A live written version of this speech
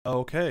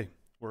Okay,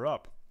 we're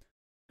up.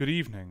 Good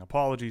evening.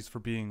 Apologies for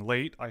being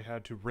late. I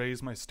had to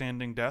raise my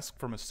standing desk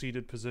from a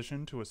seated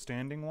position to a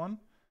standing one.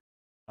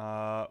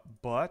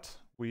 But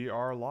we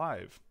are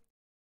live.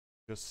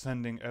 Just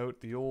sending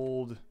out the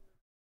old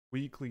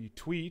weekly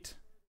tweet.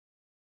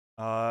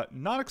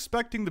 Not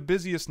expecting the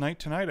busiest night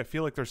tonight. I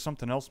feel like there's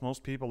something else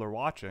most people are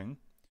watching.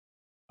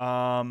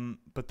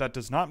 But that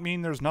does not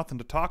mean there's nothing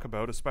to talk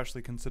about,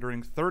 especially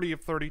considering 30 of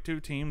 32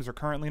 teams are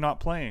currently not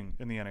playing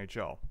in the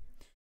NHL.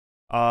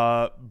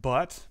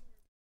 But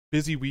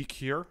busy week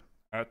here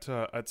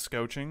at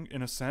Scouching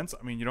in a sense.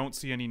 I mean, you don't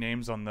see any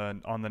names on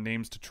the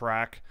names to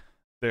track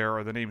there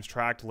or the names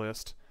tracked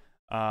list.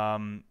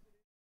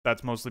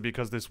 That's mostly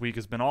because this week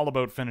has been all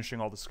about finishing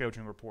all the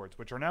scouting reports,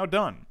 which are now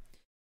done.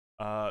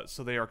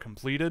 So they are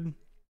completed,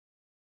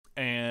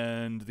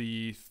 and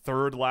the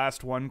third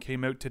last one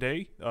came out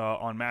today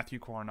on Matthew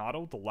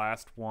Coronado, the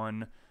last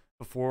one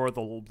before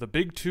the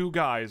big two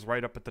guys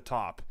right up at the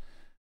top.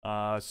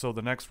 So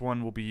the next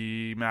one will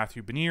be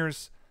Matthew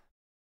Beniers,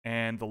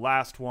 and the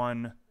last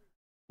one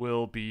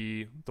will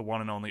be the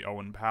one and only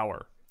Owen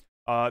Power.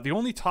 The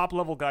only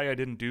top-level guy I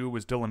didn't do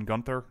was Dylan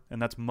Guenther,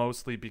 and that's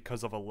mostly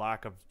because of a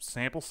lack of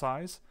sample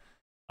size.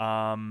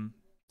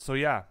 So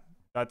yeah,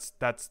 that's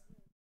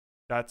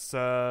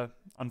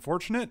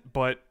unfortunate,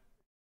 but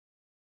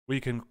we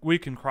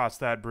can cross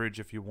that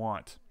bridge if you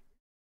want.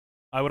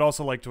 I would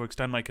also like to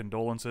extend my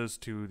condolences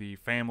to the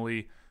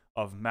family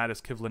of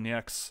Matis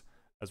Kivlenieks,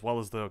 as well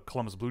as the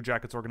Columbus Blue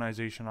Jackets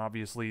organization.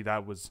 Obviously,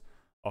 that was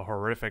a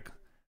horrific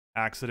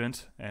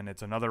accident, and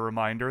it's another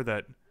reminder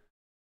that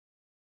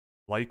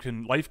life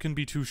can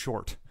be too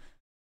short,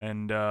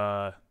 and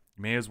you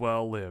may as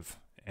well live.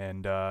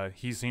 And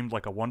he seemed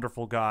like a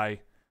wonderful guy,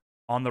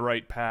 on the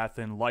right path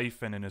in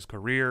life and in his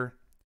career.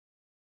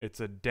 It's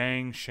a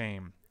dang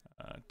shame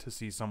to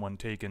see someone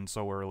taken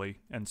so early,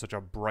 and such a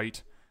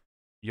bright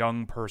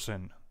young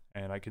person.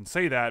 And I can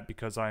say that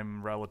because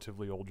I'm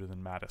relatively older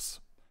than Mattis.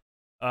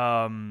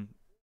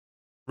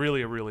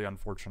 Really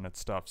unfortunate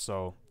stuff.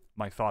 So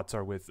my thoughts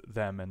are with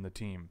them and the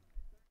team.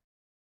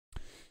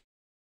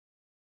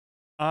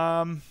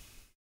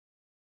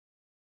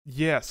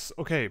 Yes.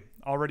 Okay.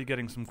 Already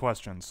getting some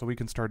questions, so we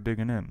can start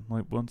digging in.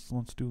 Like, let's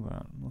do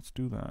that. Let's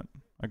do that.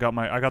 I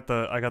got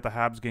the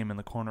Habs game in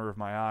the corner of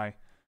my eye.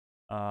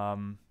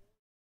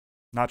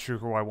 Not sure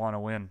who I want to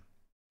win.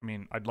 I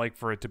mean, I'd like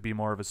for it to be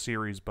more of a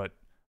series, but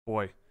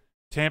boy,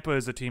 Tampa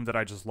is a team that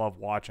I just love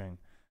watching.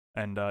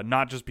 And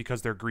not just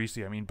because they're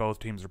greasy. I mean, both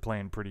teams are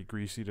playing pretty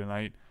greasy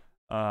tonight.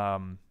 They're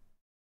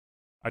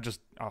just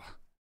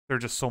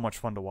so much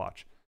fun to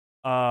watch.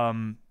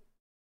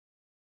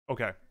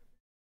 Okay.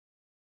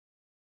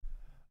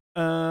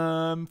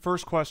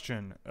 First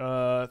question.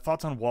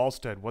 Thoughts on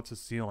Wallstead? What's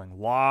his ceiling?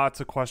 Lots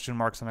of question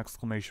marks and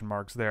exclamation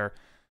marks there.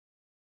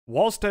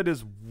 Wallstead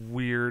is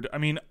weird. I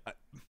mean,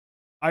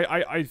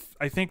 I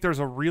think there's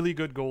a really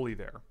good goalie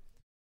there.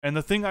 And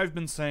the thing I've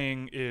been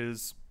saying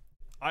is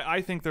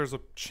I think there's a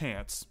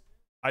chance.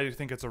 I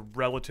think it's a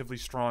relatively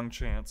strong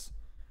chance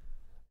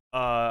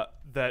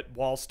that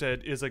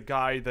Wallstead is a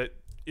guy that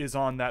is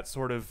on that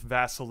sort of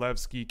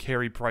Vasilevsky,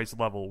 Carey Price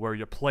level where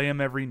you play him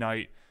every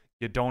night,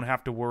 you don't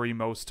have to worry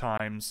most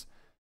times,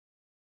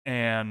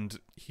 and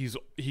he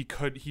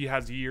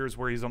has years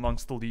where he's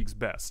amongst the league's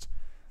best.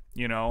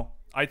 You know,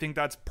 I think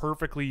that's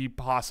perfectly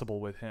possible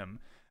with him.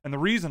 And the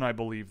reason I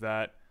believe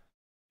that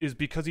is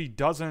because he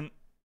doesn't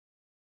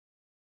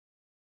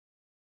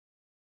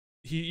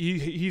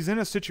he's in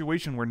a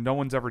situation where no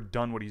one's ever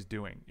done what he's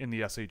doing in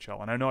the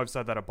SHL. And I know I've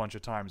said that a bunch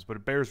of times, but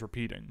it bears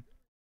repeating.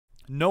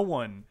 No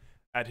one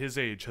at his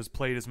age has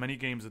played as many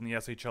games in the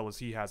SHL as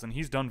he has, and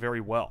he's done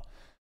very well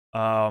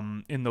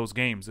in those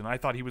games. And I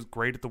thought he was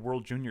great at the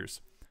World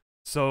Juniors.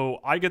 So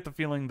I get the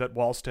feeling that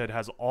Wallstead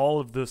has all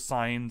of the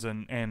signs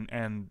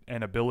and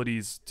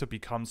abilities to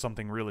become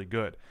something really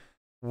good.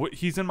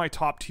 He's in my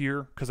top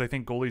tier because I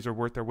think goalies are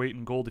worth their weight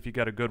in gold if you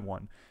get a good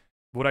one.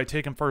 Would I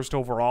take him first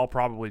overall?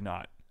 Probably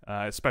not.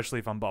 Especially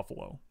if I'm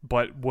Buffalo.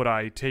 But would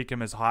I take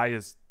him as high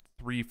as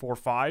 3, 4,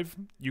 5?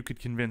 You could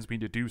convince me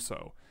to do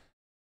so.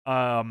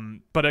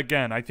 But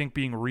again, I think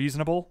being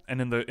reasonable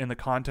and in the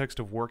context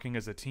of working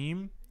as a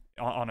team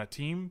on a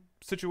team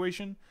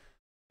situation,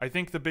 I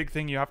think the big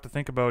thing you have to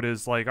think about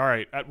is like, all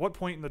right, at what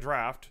point in the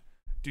draft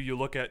do you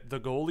look at the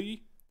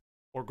goalie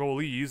or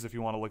goalies, if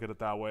you want to look at it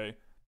that way,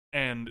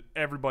 and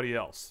everybody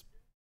else?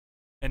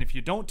 And if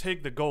you don't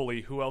take the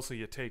goalie, who else are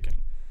you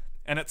taking?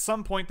 And at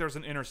some point there's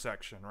an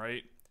intersection,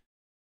 right?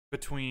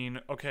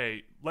 Between,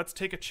 okay, let's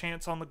take a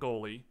chance on the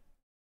goalie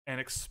and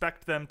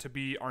expect them to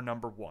be our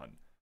number one.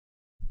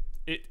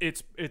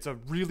 It's a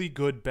really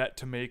good bet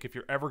to make if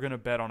you're ever going to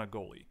bet on a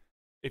goalie.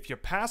 If you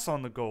pass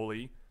on the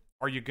goalie,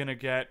 are you going to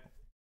get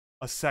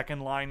a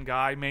second line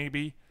guy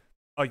maybe?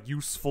 A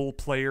useful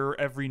player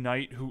every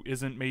night who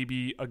isn't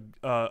maybe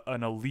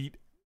an elite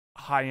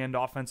high-end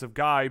offensive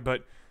guy,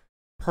 but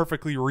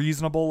perfectly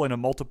reasonable in a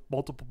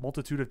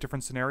multitude of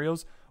different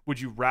scenarios?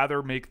 Would you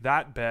rather make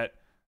that bet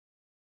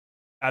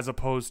as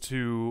opposed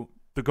to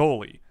the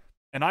goalie?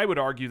 And I would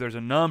argue there's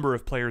a number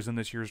of players in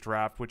this year's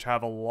draft which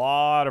have a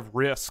lot of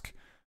risk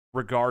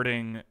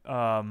regarding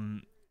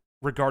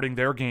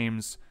their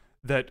games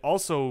that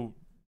also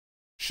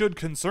should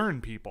concern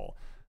people.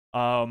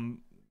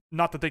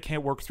 Not that they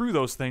can't work through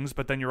those things,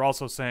 but then you're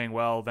also saying,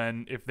 well,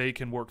 then if they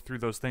can work through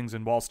those things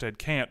and Wallstead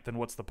can't, then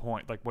what's the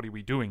point? Like, what are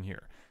we doing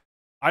here?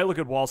 I look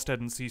at Wallstead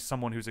and see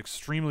someone who's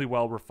extremely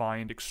well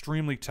refined,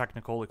 extremely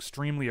technical,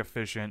 extremely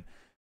efficient,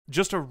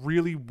 just a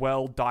really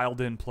well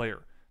dialed in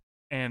player.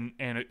 And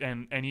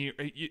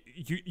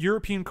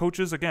European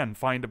coaches, again,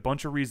 find a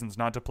bunch of reasons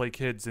not to play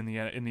kids in the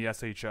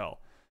SHL.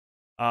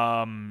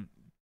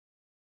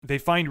 They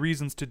find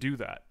reasons to do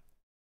that,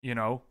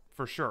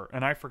 for sure.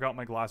 And I forgot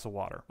my glass of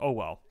water. Oh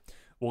well,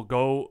 we'll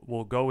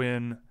go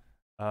in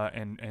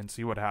and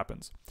see what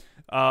happens.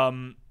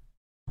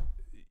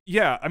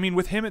 Yeah, I mean,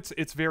 with him,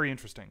 it's very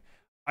interesting.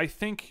 I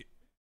think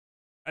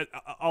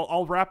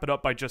I'll wrap it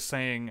up by just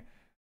saying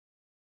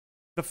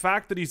the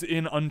fact that he's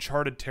in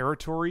uncharted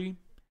territory.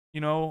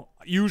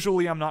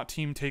 Usually I'm not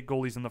team take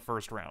goalies in the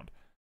first round.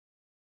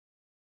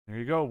 There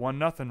you go,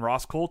 1-0.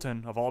 Ross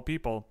Colton, of all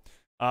people.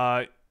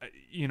 At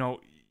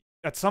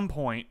some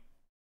point,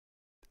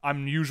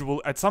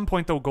 at some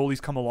point though, goalies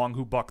come along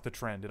who buck the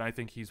trend, and I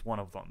think he's one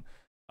of them.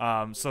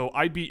 So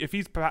I'd be if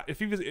he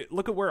was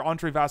look at where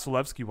Andrei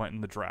Vasilevsky went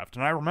in the draft,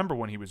 and I remember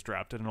when he was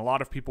drafted, and a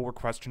lot of people were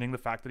questioning the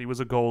fact that he was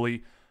a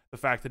goalie, the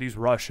fact that he's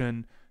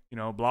Russian,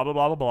 blah blah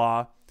blah blah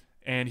blah.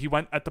 And he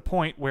went at the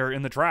point where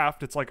in the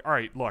draft, it's like, all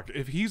right, look,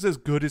 if he's as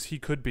good as he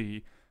could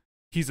be,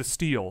 he's a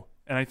steal.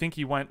 And I think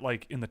he went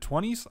like in the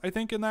 20s, I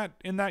think in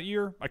that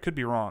year. I could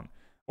be wrong.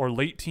 Or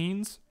late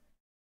teens.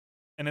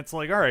 And it's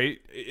like, all right,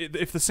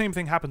 if the same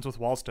thing happens with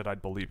Wallstead,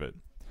 I'd believe it.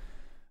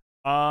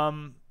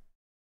 Have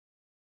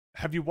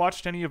you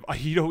watched any of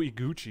Aito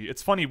Iguchi?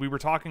 It's funny, we were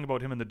talking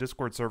about him in the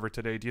Discord server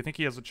today. Do you think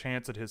he has a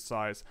chance at his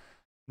size?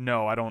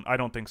 No, I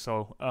don't think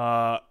so.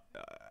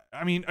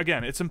 I mean,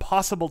 again, it's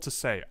impossible to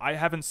say. I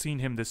haven't seen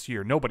him this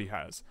year. Nobody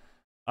has.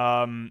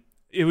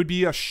 It would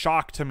be a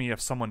shock to me if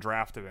someone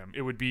drafted him.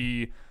 It would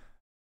be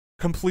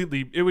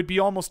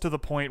almost to the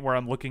point where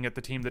I'm looking at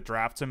the team that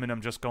drafts him and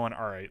I'm just going,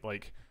 all right,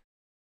 like,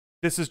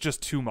 this is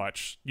just too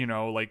much.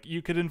 Like,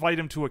 you could invite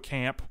him to a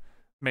camp,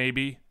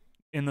 maybe,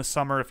 in the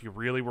summer if you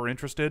really were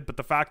interested. But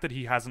the fact that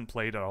he hasn't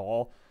played at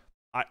all,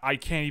 I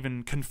can't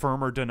even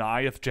confirm or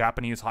deny if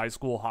Japanese high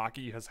school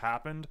hockey has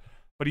happened.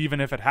 But even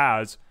if it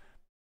has,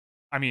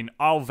 I mean,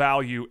 I'll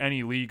value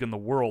any league in the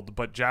world,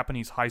 but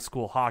Japanese high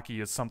school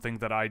hockey is something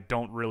that I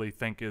don't really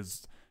think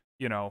is,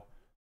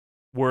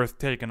 worth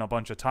taking a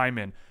bunch of time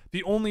in.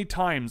 The only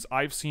times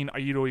I've seen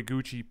Aito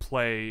Iguchi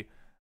play,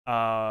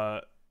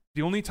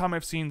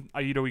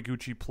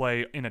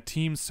 in a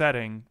team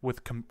setting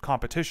with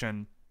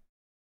competition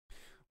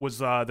was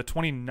the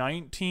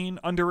 2019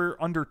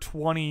 under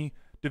 20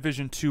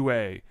 Division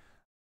 2A,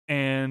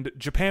 and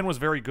Japan was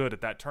very good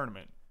at that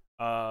tournament.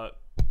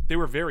 They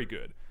were very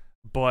good.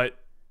 But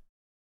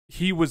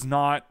he was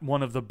not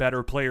one of the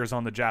better players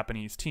on the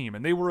Japanese team,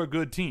 and they were a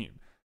good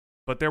team.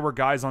 But there were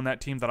guys on that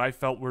team that I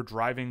felt were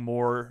driving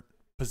more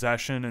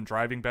possession and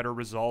driving better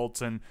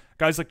results, and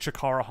guys like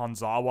Chikara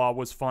Hanzawa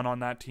was fun on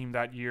that team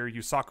that year.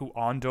 Yusaku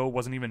Ando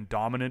wasn't even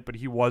dominant, but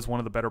he was one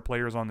of the better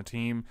players on the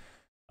team.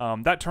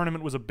 That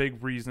tournament was a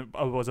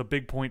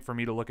big point for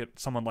me to look at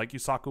someone like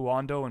Yusaku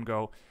Ando and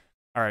go,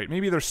 all right,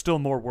 maybe there's still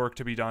more work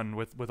to be done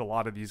with a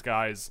lot of these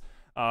guys.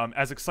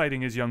 As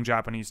exciting as young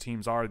Japanese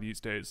teams are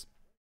these days.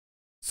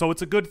 So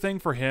it's a good thing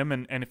for him,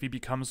 and if he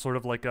becomes sort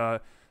of like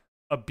a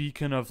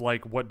beacon of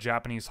like what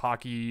Japanese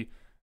hockey,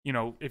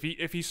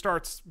 if he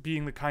starts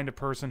being the kind of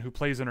person who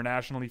plays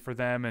internationally for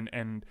them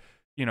and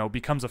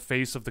becomes a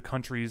face of the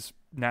country's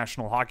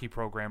national hockey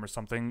program or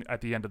something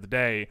at the end of the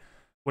day,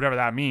 whatever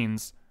that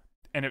means,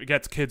 and it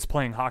gets kids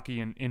playing hockey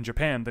in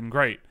Japan, then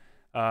great.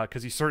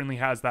 Because he certainly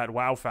has that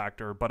wow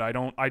factor, but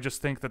I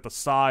just think that the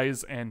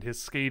size and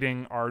his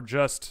skating are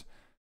just,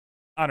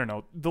 I don't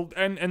know.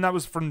 And that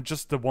was from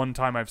just the one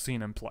time I've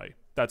seen him play.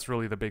 That's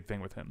really the big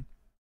thing with him.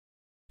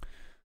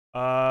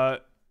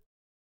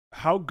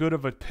 How good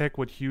of a pick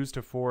would Hughes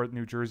to 4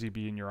 New Jersey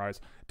be in your eyes?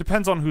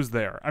 Depends on who's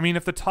there. I mean,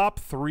 if the top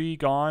 3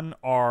 gone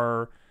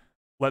are,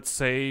 let's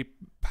say,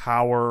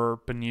 Power,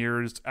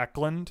 Beniers,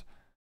 Eklund,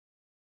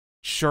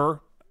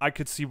 sure, I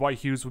could see why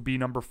Hughes would be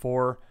number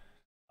 4.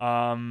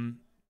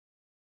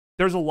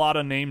 There's a lot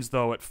of names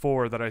though at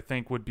 4 that I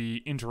think would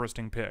be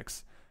interesting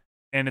picks,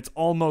 and it's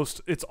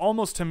almost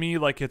to me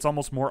like it's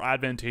almost more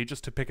advantageous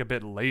to pick a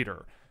bit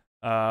later.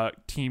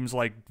 Teams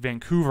like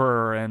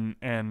Vancouver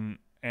and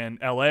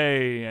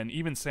LA and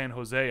even San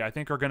Jose, I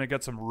think, are going to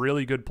get some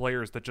really good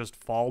players that just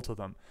fall to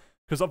them.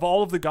 Because of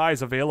all of the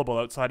guys available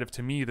outside of,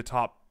 to me, the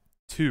top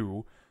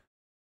 2,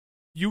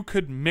 you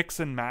could mix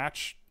and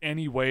match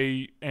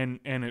anyway, and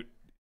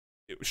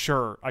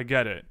sure, I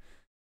get it.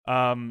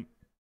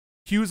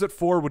 Hughes at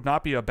 4 would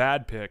not be a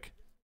bad pick.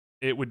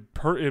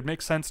 It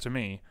makes sense to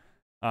me.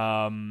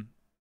 We'll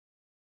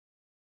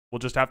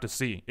just have to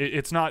see.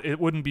 It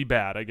wouldn't be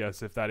bad, I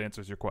guess, if that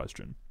answers your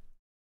question.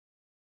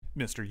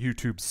 Mr.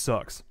 YouTube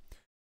sucks.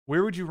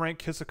 Where would you rank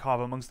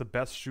Kisakov amongst the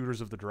best shooters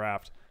of the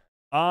draft?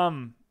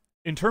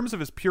 In terms of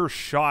his pure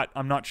shot,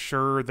 I'm not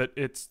sure that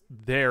it's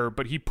there,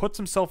 but he puts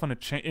himself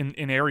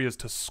in areas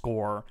to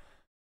score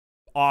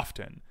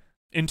often.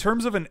 In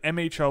terms of an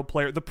MHL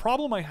player, the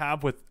problem I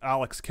have with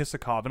Alex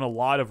Kisakov and a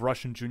lot of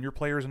Russian junior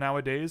players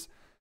nowadays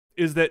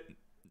is that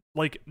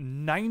like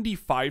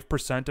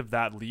 95% of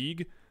that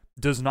league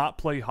does not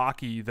play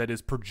hockey that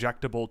is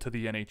projectable to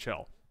the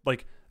NHL.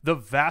 Like the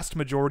vast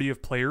majority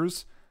of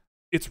players,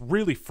 it's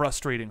really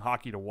frustrating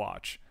hockey to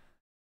watch.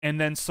 And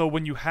then so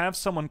when you have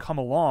someone come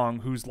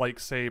along who's like,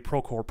 say,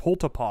 Prokhor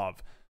Poltapov,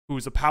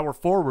 who's a power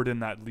forward in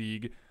that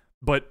league,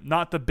 but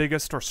not the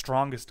biggest or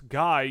strongest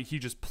guy, he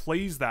just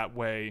plays that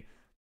way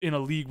in a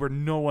league where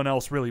no one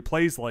else really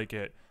plays like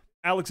it.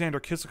 Alexander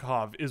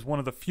Kisakov is one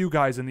of the few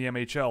guys in the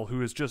MHL who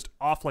is just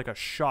off like a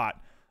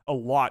shot a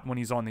lot when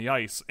he's on the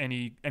ice, and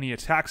he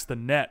attacks the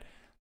net,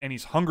 and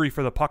he's hungry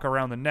for the puck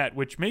around the net,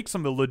 which makes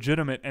him a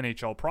legitimate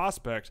NHL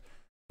prospect.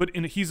 But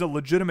he's a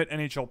legitimate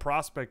NHL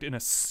prospect in a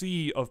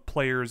sea of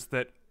players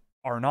that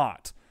are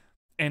not.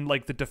 And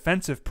like the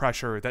defensive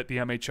pressure that the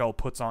MHL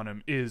puts on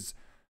him is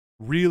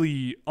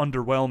really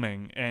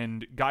underwhelming,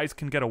 and guys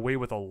can get away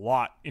with a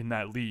lot in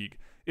that league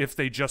if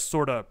they just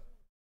sort of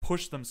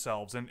push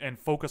themselves and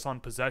focus on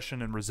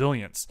possession and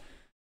resilience.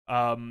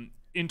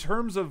 In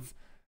terms of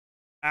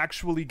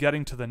actually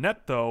getting to the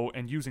net, though,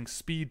 and using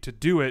speed to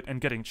do it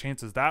and getting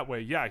chances that way,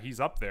 yeah, he's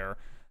up there.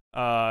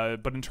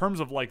 But in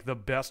terms of like the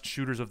best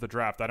shooters of the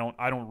draft, I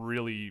don't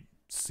really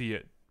see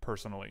it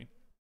personally.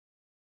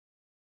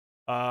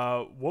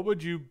 What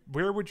would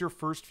your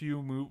first few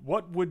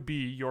what would be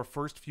your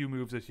first few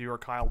moves if you were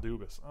Kyle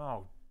Dubas?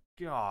 Oh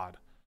God.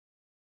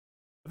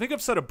 I think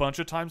I've said a bunch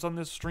of times on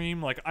this stream,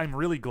 like, I'm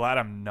really glad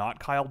I'm not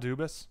Kyle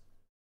Dubas.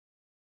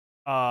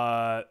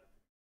 I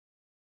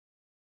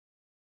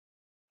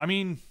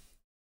mean,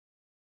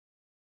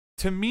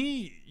 to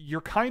me,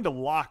 you're kind of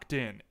locked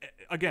in.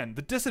 Again,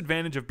 the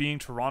disadvantage of being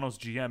Toronto's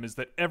GM is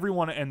that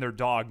everyone and their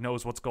dog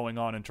knows what's going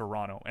on in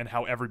Toronto and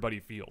how everybody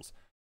feels.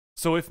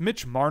 So if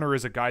Mitch Marner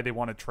is a guy they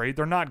want to trade,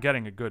 they're not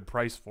getting a good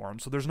price for him,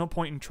 so there's no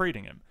point in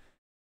trading him.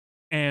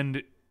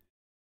 And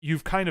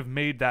you've kind of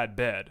made that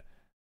bed.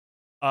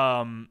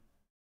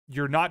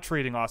 You're not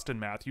trading Austin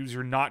Matthews,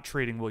 you're not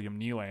trading William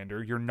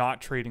Nylander, you're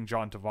not trading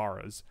John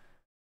Tavares.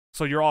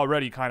 So you're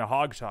already kind of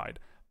hogtied.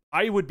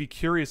 I would be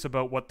curious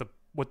about what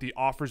the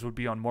offers would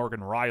be on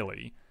Morgan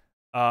Rielly.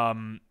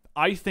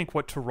 I think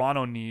what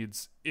Toronto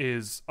needs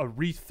is a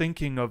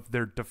rethinking of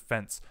their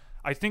defense.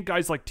 I think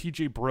guys like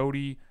TJ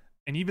Brody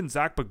and even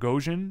Zach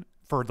Bogosian,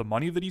 for the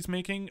money that he's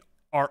making,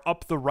 are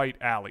up the right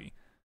alley.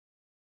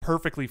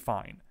 Perfectly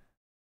fine.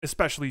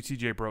 Especially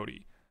TJ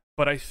Brody.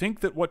 But I think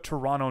that what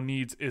Toronto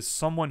needs is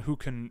someone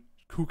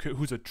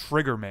who's a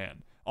trigger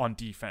man on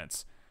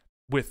defense,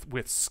 with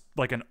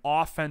like an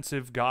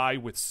offensive guy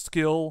with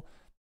skill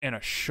and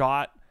a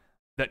shot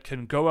that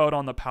can go out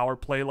on the power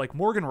play. Like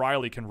Morgan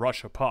Rielly can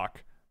rush a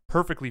puck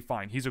perfectly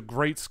fine. He's a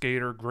great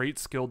skater, great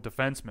skilled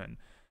defenseman.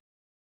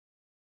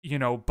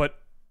 But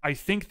I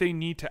think they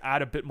need to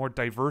add a bit more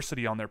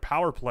diversity on their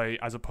power play,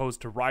 as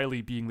opposed to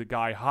Rielly being the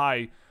guy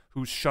high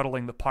who's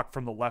shuttling the puck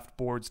from the left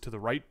boards to the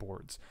right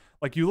boards.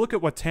 Like, you look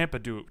at what Tampa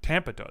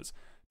does.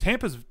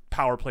 Tampa's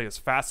power play is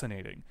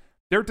fascinating.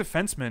 Their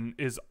defenseman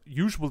is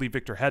usually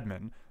Victor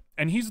Hedman,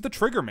 and he's the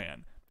trigger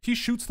man. He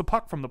shoots the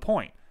puck from the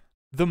point.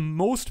 The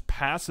most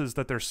passes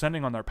that they're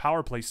sending on their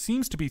power play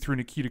seems to be through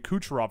Nikita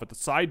Kucherov at the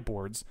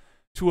sideboards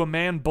to a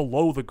man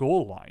below the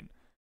goal line.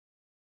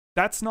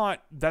 That's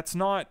not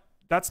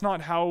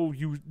how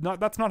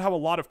a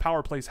lot of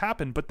power plays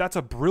happen, but that's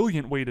a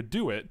brilliant way to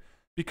do it,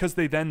 because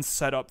they then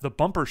set up the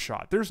bumper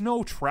shot. There's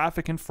no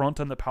traffic in front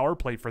on the power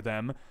play for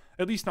them,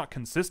 at least not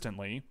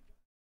consistently.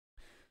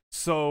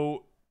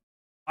 So,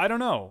 I don't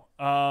know.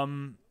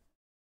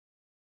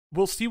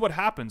 We'll see what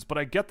happens, but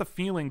I get the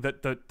feeling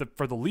that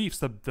for the Leafs,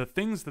 the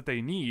things that they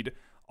need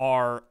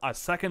are a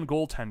second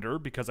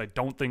goaltender, because I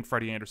don't think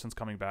Freddie Anderson's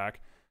coming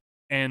back,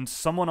 and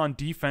someone on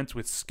defense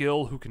with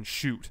skill who can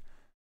shoot,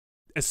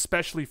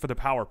 especially for the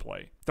power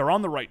play. They're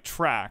on the right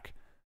track,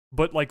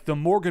 but like the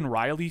Morgan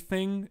Rielly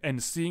thing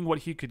and seeing what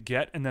he could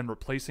get and then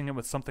replacing him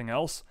with something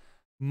else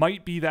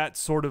might be that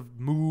sort of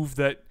move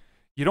that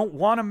you don't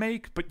want to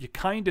make, but you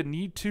kind of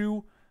need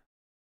to,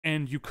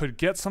 and you could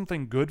get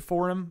something good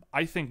for him.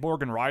 I think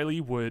Morgan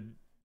Rielly would,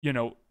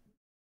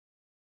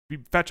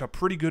 fetch a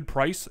pretty good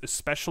price,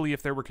 especially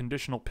if there were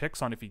conditional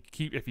picks on if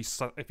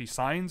he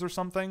signs or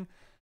something.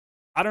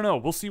 I don't know.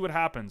 We'll see what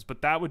happens,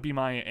 but that would be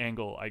my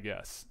angle, I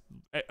guess.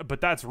 But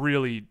that's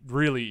really,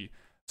 really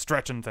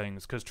stretching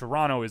things, because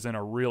Toronto is in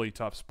a really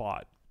tough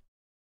spot.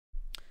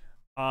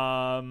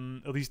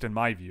 At least in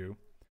my view.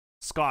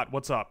 Scott,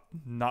 what's up?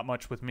 Not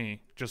much with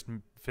me. Just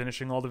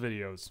finishing all the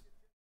videos.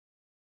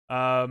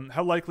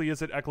 How likely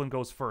is it Eklund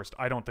goes first?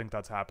 I don't think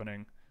that's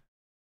happening.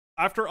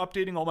 After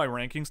updating all my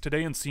rankings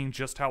today and seeing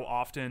just how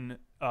often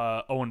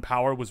Owen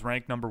Power was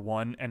ranked number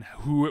 1 and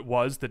who it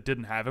was that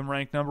didn't have him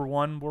ranked number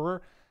 1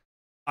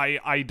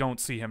 I don't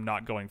see him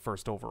not going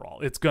first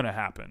overall. It's going to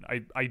happen.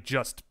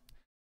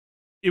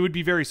 it would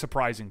be very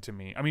surprising to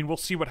me. I mean, we'll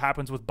see what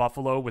happens with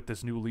Buffalo with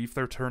this new leaf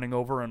they're turning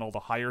over and all the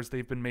hires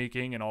they've been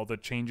making and all the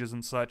changes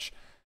and such.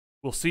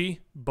 We'll see,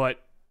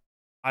 but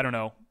I don't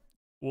know.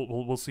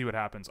 We'll see what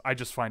happens. I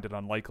just find it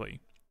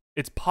unlikely.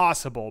 It's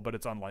possible, but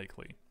it's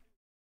unlikely.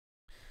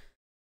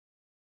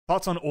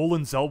 Thoughts on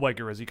Olen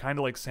Zellweger? Is he kind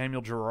of like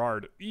Samuel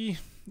Girard?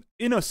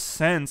 In a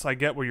sense, I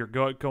get where you're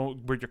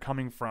where you're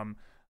coming from.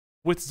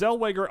 With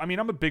Zellweger, I mean,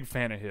 I'm a big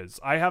fan of his.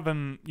 I have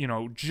him,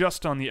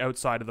 just on the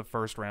outside of the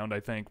first round, I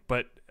think,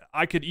 but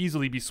I could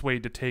easily be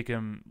swayed to take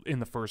him in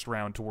the first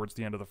round towards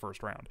the end of the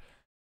first round.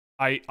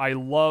 I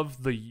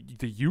love the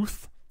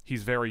youth.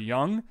 He's very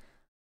young.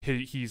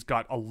 He's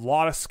got a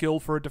lot of skill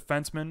for a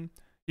defenseman.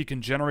 He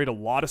can generate a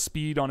lot of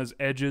speed on his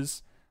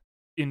edges.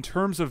 In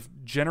terms of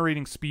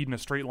generating speed in a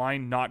straight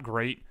line, not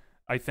great.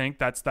 I think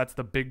that's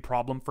the big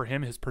problem for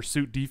him. His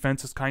pursuit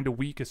defense is kind of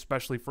weak,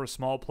 especially for a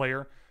small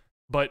player.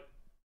 But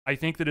I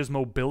think that his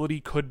mobility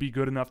could be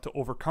good enough to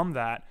overcome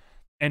that.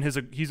 And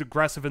he's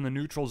aggressive in the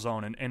neutral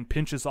zone and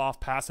pinches off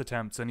pass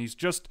attempts. And he's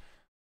just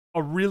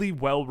a really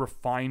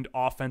well-refined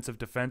offensive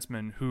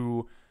defenseman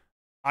who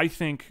I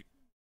think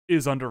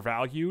is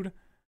undervalued.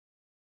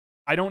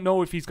 I don't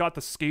know if he's got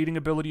the skating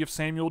ability of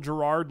Samuel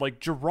Girard. Like,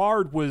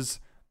 Girard was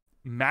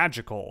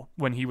magical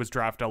when he was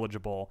draft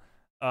eligible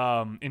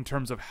in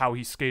terms of how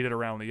he skated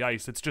around the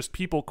ice. It's just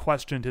people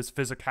questioned his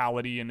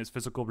physicality and his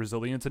physical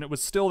resilience, and it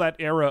was still that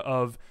era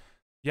of,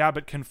 yeah,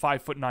 but can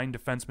 5'9"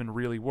 defensemen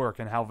really work,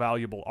 and how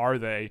valuable are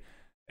they?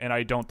 And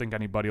I don't think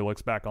anybody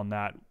looks back on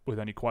that with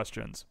any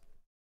questions.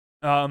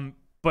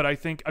 But I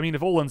think,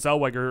 if Olen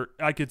Zellweger,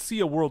 I could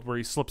see a world where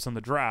he slips in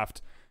the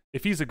draft.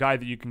 If he's a guy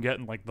that you can get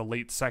in like the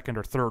late second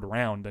or third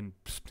round, then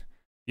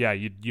yeah,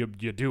 you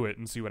do it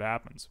and see what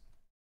happens.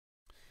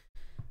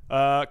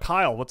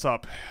 Kyle, what's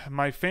up?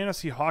 My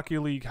fantasy hockey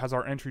league has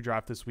our entry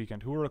draft this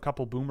weekend. Who are a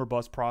couple boomer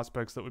bust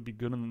prospects that would be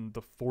good in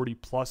the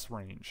 40+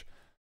 range?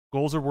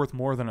 Goals are worth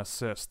more than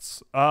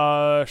assists.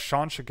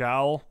 Sean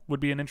Chagall would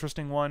be an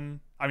interesting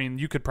one. I mean,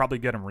 you could probably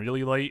get him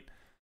really late.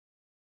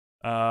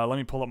 Let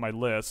me pull up my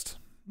list.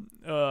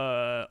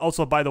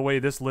 Also, by the way,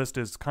 this list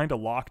is kind of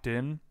locked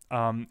in.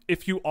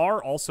 If you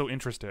are also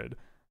interested,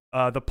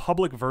 the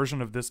public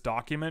version of this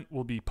document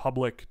will be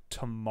public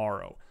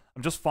tomorrow.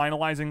 I'm just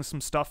finalizing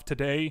some stuff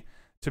today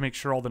to make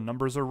sure all the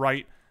numbers are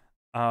right,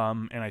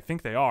 and I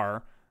think they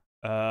are.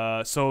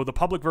 So the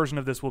public version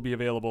of this will be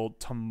available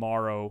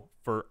tomorrow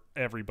for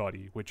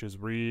everybody, which is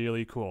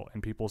really cool,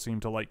 and people seem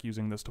to like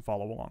using this to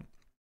follow along.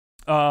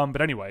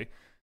 But anyway,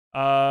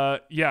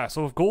 yeah,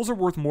 so if goals are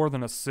worth more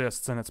than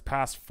assists and it's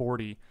past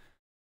 40,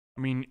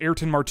 I mean,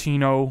 Ayrton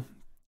Martino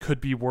could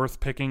be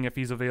worth picking if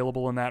he's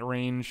available in that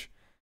range.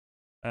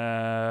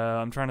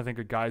 I'm trying to think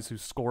of guys who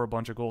score a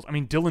bunch of goals. I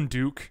mean, Dylan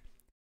Duke,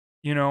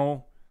 he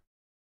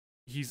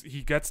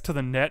gets to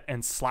the net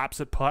and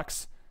slaps at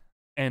pucks,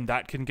 and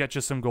that can get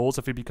you some goals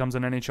if he becomes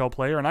an NHL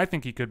player, and I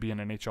think he could be an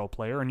NHL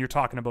player, and you're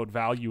talking about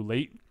value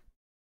late.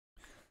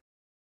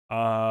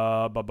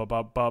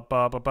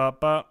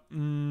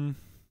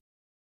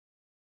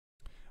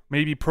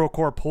 Maybe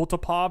Prokhor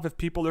Poltapov if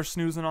people are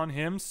snoozing on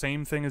him.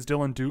 Same thing as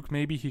Dylan Duke,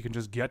 maybe. He can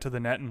just get to the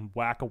net and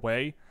whack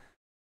away.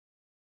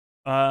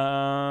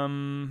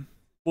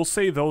 We'll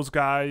say those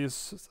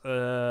guys.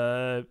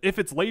 If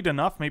it's late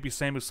enough, maybe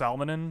Samu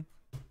Salminen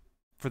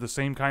for the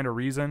same kind of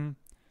reason.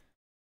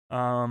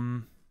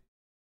 Trying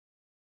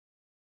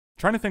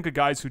to think of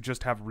guys who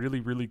just have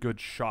really, really good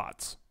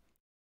shots.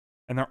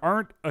 And there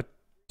aren't a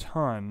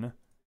ton.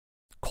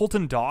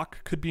 Colton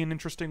Dach could be an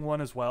interesting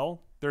one as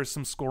well. There's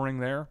some scoring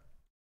there.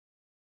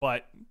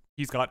 But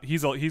he's got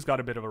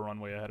a bit of a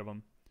runway ahead of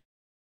him.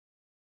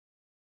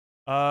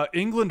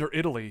 England or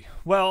Italy?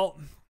 Well,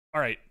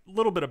 all right, a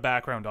little bit of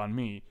background on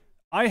me.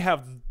 I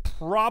have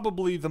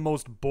probably the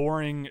most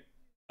boring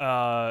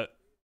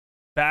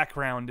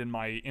background in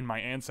my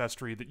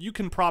ancestry that you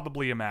can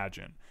probably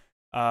imagine.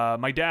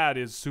 My dad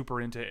is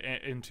super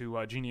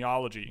into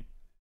genealogy.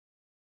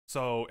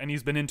 So, and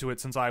he's been into it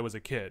since I was a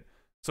kid.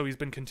 So he's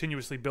been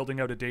continuously building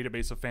out a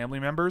database of family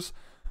members.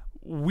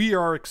 We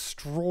are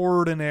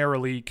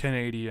extraordinarily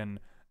Canadian.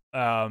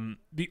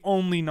 The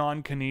only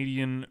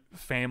non-Canadian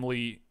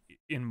family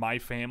in my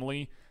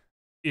family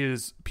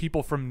is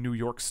people from New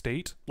York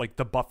State, like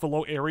the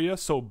Buffalo area,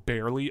 so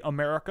barely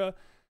America.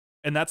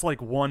 And that's like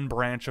one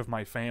branch of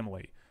my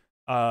family.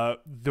 The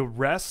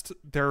rest,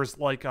 there's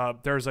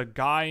a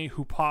guy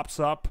who pops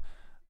up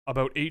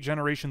about 8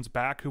 generations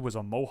back who was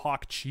a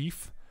Mohawk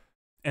chief.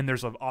 And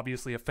there's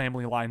obviously a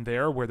family line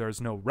there where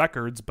there's no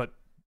records, but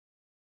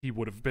he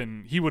would have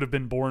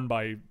been born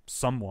by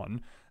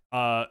someone.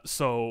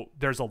 So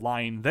there's a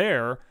line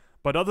there.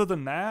 But other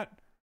than that,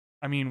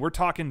 I mean, we're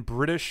talking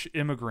British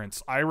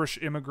immigrants, Irish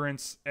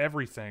immigrants,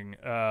 everything,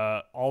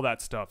 all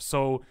that stuff.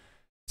 So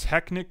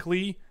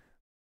technically,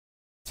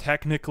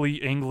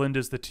 England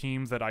is the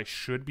team that I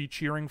should be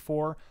cheering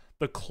for.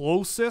 The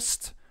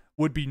closest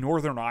would be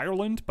Northern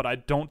Ireland, but I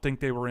don't think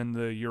they were in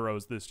the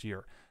Euros this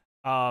year.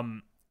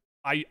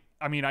 I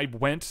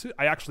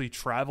actually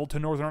traveled to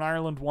Northern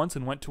Ireland once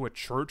and went to a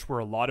church where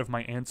a lot of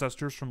my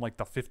ancestors from like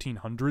the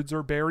 1500s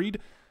are buried.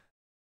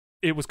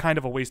 it was kind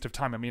of a waste of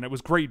time. I mean, it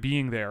was great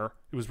being there.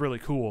 It was really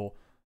cool,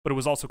 but it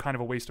was also kind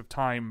of a waste of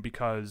time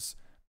because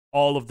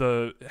all of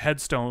the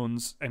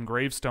headstones and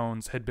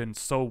gravestones had been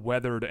so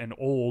weathered and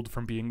old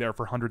from being there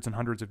for hundreds and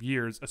hundreds of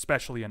years,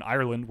 especially in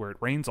Ireland where it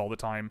rains all the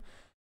time,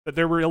 that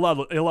they were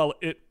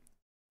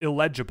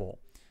illegible.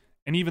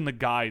 And even the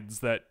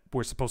guides that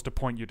were supposed to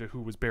point you to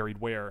who was buried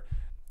where,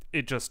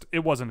 it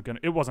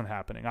wasn't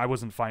happening. I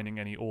wasn't finding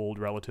any old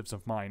relatives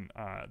of mine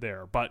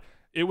there, but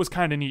it was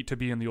kind of neat to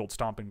be in the old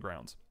stomping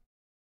grounds,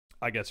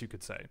 I guess you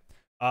could say.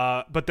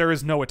 But there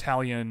is no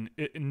Italian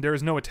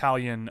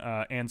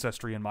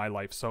ancestry in my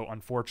life, so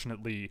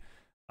unfortunately,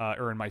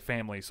 or in my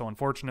family, so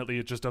unfortunately,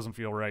 it just doesn't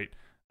feel right.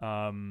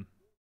 I'm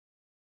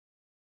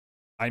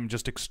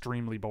just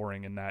extremely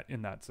boring in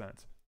that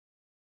sense.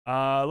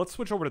 Let's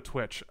switch over to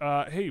Twitch.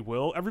 Hey,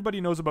 Will, everybody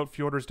knows about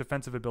Fjordar's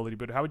defensive ability,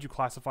 but how would you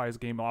classify his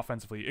game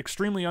offensively?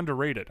 Extremely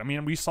underrated. I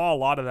mean, we saw a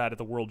lot of that at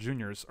the World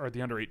Juniors, or at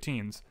the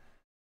under-18s.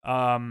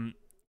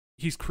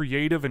 He's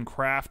creative and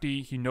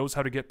crafty. He knows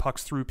how to get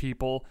pucks through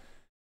people.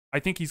 I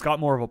think he's got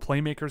more of a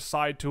playmaker's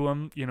side to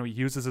him. You know, he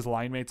uses his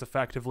line mates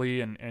effectively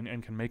and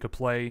can make a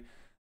play.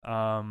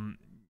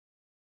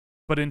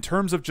 But in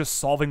terms of just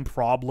solving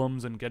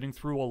problems and getting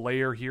through a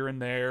layer here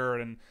and there,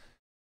 and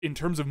in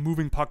terms of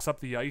moving pucks up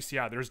the ice,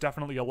 yeah, there's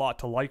definitely a lot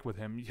to like with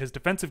him. His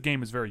defensive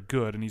game is very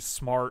good, and he's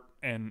smart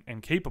and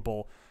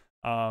capable.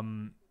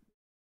 You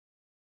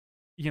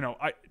know,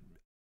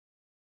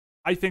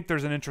 I think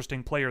there's an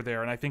interesting player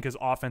there, and I think his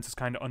offense is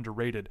kind of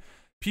underrated.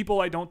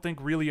 People, I don't think,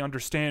 really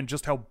understand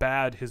just how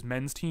bad his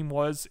men's team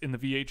was in the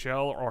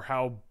VHL, or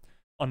how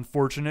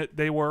unfortunate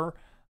they were.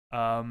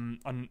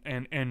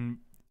 And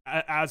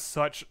as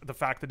such, the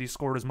fact that he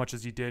scored as much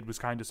as he did was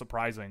kind of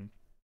surprising.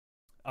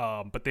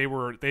 But they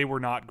were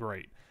not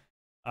great.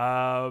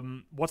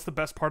 What's the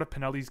best part of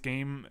Pinelli's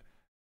game?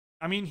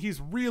 I mean, he's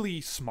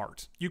really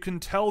smart. You can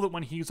tell that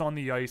when he's on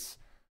the ice,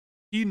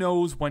 he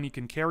knows when he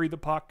can carry the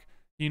puck.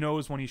 He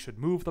knows when he should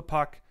move the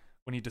puck.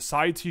 When he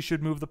decides he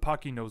should move the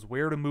puck, he knows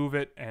where to move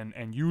it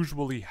and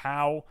usually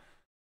how.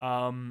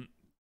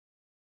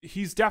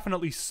 He's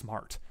definitely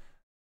smart.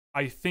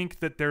 I think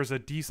that there's a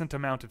decent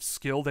amount of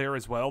skill there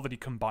as well that he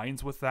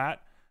combines with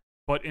that.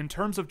 But in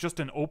terms of just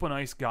an open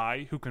ice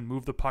guy who can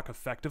move the puck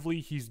effectively,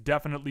 he's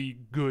definitely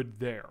good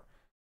there.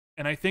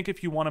 And I think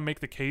if you want to make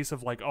the case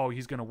of like, oh,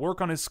 he's going to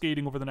work on his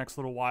skating over the next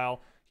little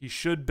while, he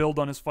should build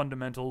on his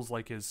fundamentals,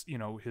 like his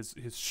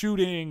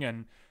shooting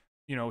and,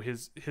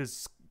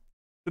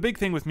 the big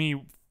thing with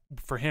me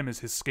for him is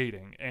his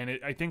skating. And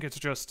I think it's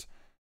just,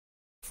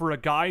 for a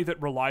guy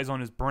that relies on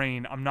his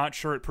brain, I'm not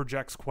sure it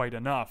projects quite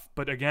enough.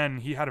 But again,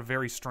 he had a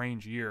very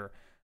strange year.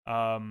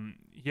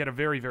 He had a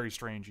very, very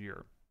strange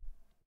year.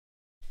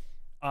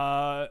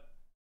 But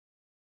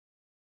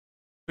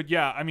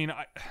yeah, I mean,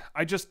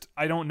 I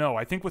don't know.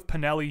 I think with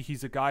Pinelli,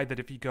 he's a guy that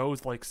if he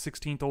goes like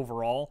 16th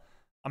overall,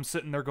 I'm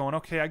sitting there going,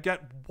 okay, I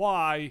get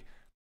why.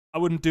 I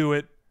wouldn't do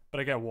it,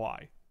 but I get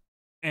why.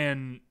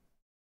 And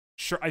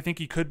sure, I think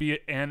he could be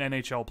an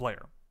NHL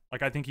player.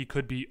 Like, I think he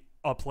could be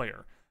a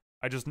player.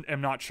 I just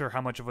am not sure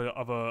how much of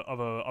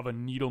a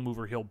needle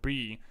mover he'll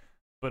be.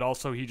 But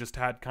also, he just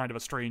had kind of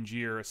a strange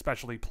year,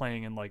 especially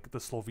playing in like the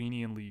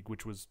Slovenian league,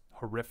 which was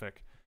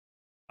horrific.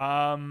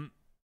 Any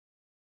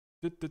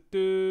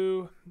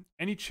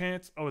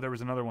chance? Oh, there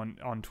was another one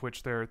on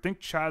Twitch there. I think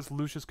Chaz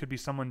Lucius could be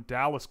someone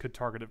Dallas could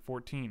target at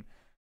 14.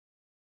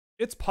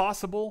 It's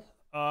possible.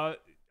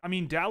 I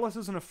mean, Dallas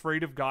isn't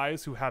afraid of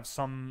guys who have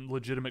some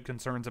legitimate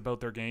concerns about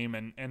their game,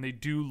 and they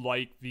do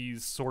like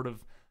these sort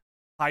of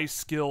high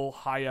skill,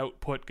 high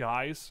output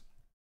guys.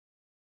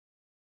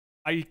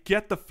 I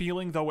get the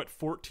feeling, though, at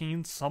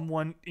 14,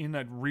 someone in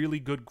a really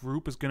good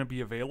group is going to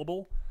be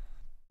available.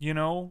 You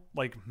know,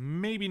 like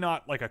maybe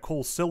not like a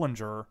Cole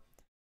Sillinger,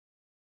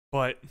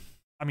 but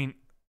I mean,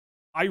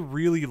 I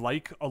really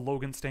like a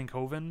Logan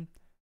Stankoven,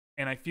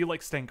 and I feel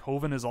like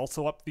Stankoven is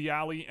also up the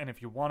alley. And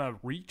if you want to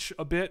reach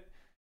a bit,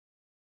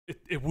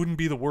 it wouldn't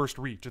be the worst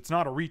reach. It's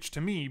not a reach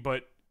to me,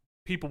 but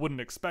people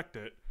wouldn't expect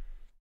it.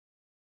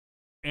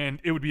 And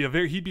it would be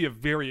he'd be a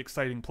very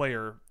exciting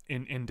player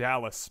in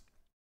Dallas.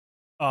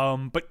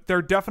 But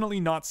they're definitely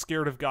not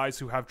scared of guys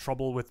who have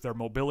trouble with their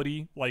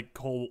mobility, like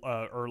Cole,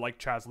 or like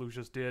Chaz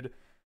Lucius did.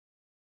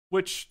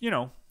 Which,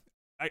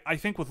 I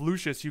think with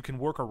Lucius you can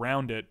work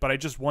around it, but I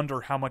just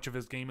wonder how much of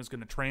his game is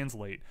going to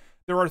translate.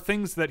 There are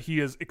things that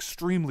he is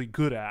extremely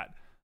good at,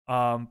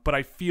 but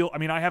I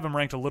have him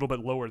ranked a little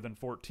bit lower than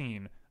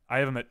 14. I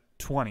have him at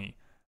 20.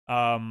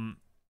 And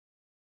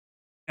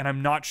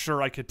I'm not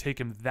sure I could take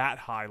him that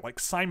high. Like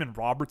Simon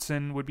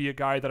Robertson would be a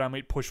guy that I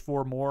might push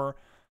for more.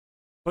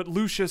 But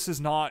Lucius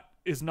is not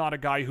a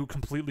guy who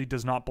completely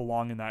does not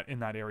belong in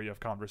that area of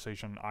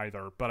conversation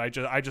either. But I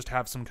just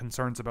have some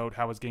concerns about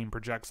how his game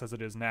projects as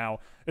it is now,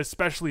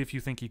 especially if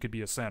you think he could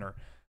be a center.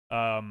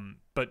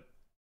 But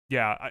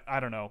yeah, I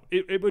don't know.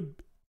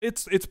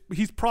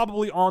 He's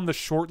probably on the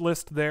short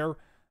list there,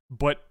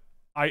 but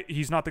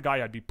he's not the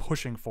guy I'd be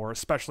pushing for,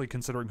 especially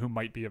considering who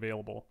might be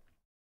available.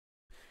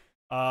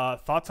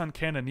 Thoughts on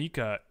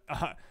Canonica?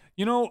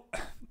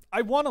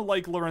 I want to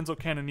like Lorenzo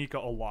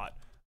Canonica a lot.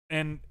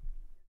 And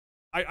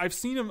I've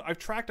seen him. I've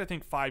tracked, I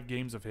think, 5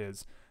 games of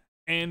his,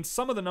 and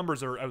some of the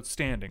numbers are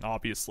outstanding.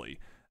 Obviously,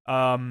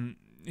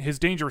 his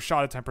dangerous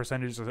shot attempt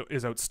percentage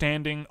is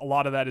outstanding. A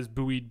lot of that is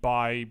buoyed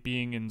by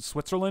being in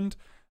Switzerland,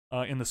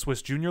 in the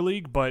Swiss Junior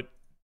League. But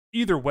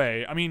either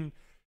way, I mean,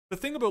 the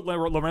thing about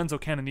Lorenzo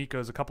Cannonico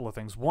is a couple of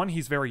things. One,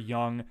 he's very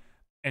young,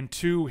 and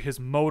 2, his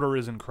motor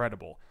is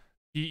incredible.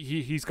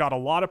 He's got a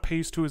lot of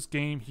pace to his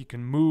game. He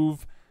can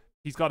move.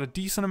 He's got a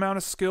decent amount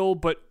of skill,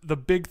 but the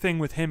big thing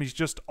with him, he's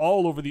just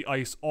all over the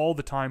ice all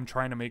the time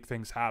trying to make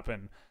things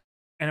happen.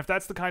 And if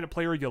that's the kind of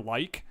player you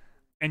like,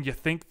 and you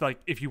think,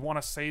 like, if you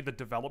want to say the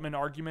development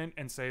argument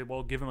and say,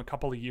 well, give him a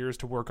couple of years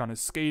to work on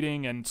his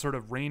skating and sort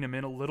of rein him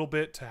in a little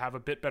bit to have a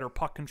bit better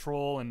puck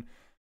control and,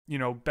 you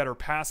know, better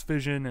pass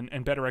vision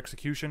and better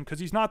execution, because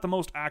he's not the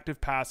most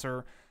active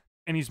passer,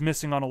 and he's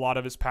missing on a lot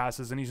of his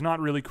passes, and he's not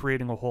really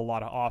creating a whole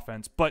lot of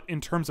offense. But in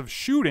terms of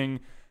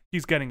shooting,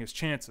 he's getting his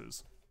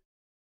chances.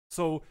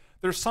 So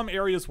there's some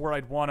areas where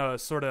I'd want to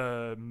sort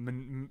of,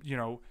 you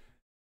know,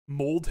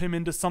 mold him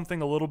into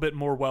something a little bit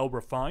more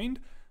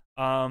well-refined.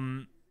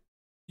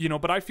 You know,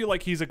 but I feel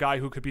like he's a guy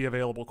who could be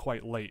available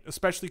quite late,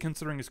 especially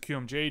considering his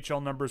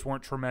QMJHL numbers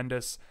weren't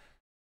tremendous.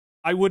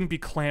 I wouldn't be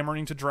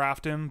clamoring to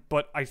draft him,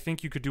 but I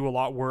think you could do a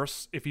lot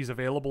worse if he's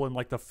available in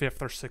like the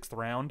 5th or 6th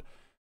round.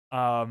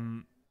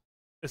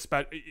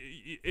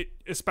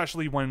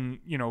 Especially when,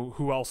 you know,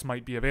 who else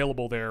might be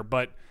available there,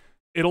 but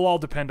it'll all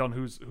depend on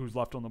who's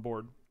left on the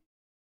board.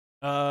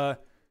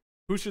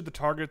 Who should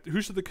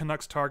the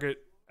Canucks target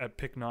at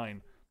pick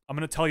 9? I'm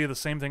going to tell you the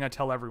same thing I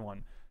tell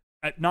everyone.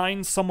 At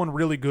 9, someone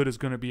really good is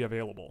going to be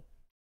available.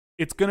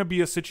 It's going to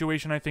be a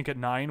situation, I think, at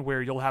 9 where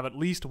you'll have at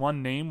least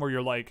one name where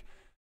you're like,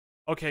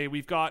 okay,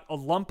 we've got a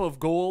lump of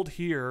gold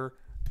here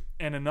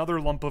and another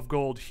lump of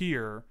gold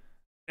here.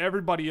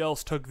 Everybody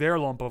else took their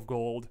lump of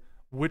gold.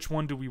 Which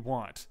one do we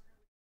want?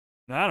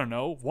 I don't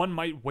know. One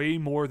might weigh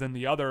more than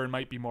the other and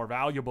might be more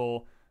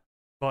valuable,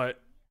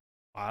 but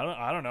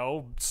I don't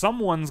know.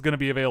 Someone's going to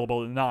be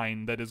available at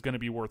 9 that is going to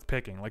be worth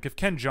picking. Like if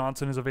Ken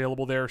Johnson is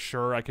available there,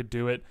 sure, I could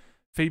do it.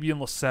 Fabian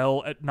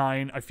Lysell at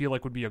 9, I feel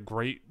like would be a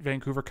great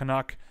Vancouver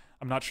Canuck.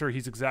 I'm not sure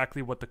he's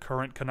exactly what the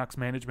current Canucks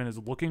management is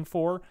looking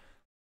for,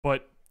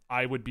 but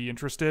I would be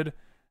interested.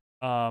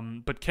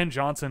 But Ken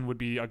Johnson would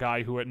be a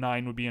guy who at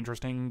 9 would be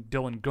interesting.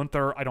 Dylan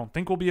Guenther, I don't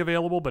think will be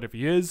available, but if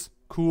he is,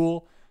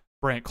 cool.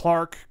 Brandt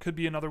Clark could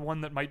be another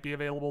one that might be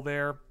available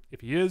there.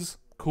 If he is,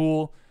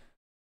 cool.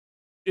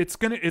 I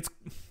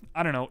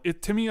don't know.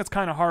 To me, it's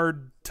kind of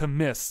hard to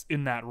miss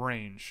in that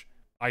range,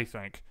 I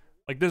think.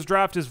 Like, this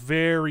draft is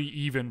very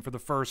even for the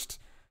first,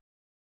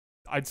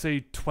 I'd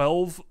say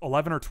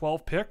 11 or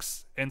 12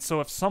 picks. And so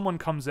if someone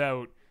comes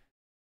out,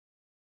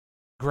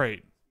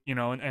 great. You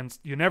know, and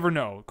you never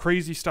know.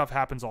 Crazy stuff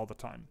happens all the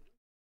time.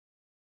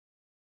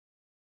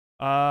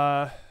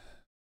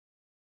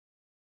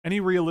 Any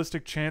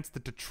realistic chance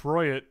that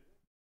Detroit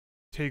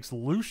takes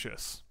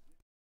Lucius?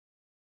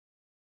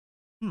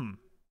 I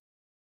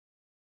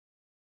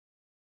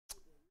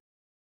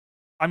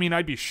mean,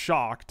 I'd be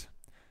shocked.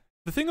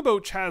 The thing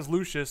about Chaz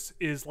Lucius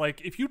is,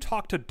 like, if you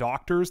talk to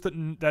doctors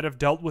that have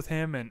dealt with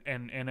him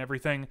and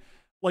everything,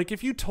 like,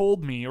 if you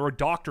told me, or a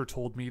doctor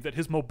told me, that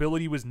his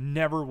mobility was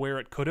never where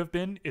it could have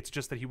been, it's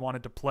just that he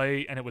wanted to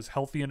play and it was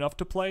healthy enough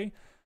to play,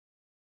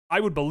 I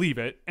would believe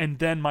it, and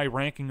then my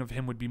ranking of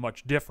him would be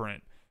much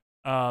different.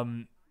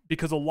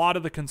 Because a lot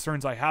of the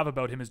concerns I have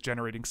about him is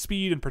generating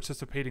speed and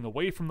participating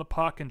away from the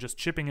puck and just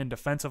chipping in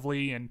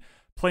defensively and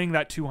playing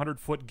that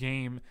 200-foot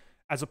game,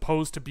 as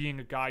opposed to being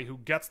a guy who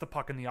gets the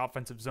puck in the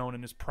offensive zone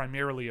and is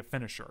primarily a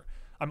finisher.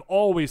 I'm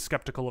always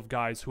skeptical of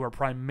guys who are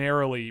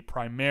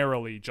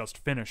primarily just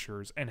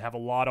finishers and have a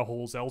lot of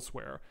holes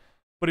elsewhere.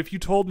 But if you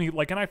told me,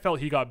 like, and I felt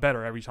he got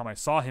better every time I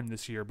saw him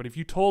this year, but if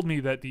you told me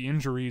that the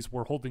injuries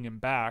were holding him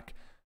back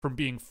from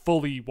being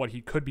fully what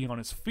he could be on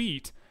his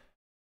feet,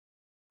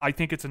 I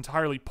think it's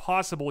entirely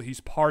possible he's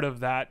part of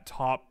that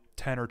top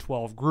 10 or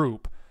 12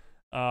 group.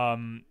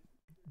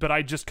 But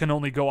I just can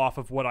only go off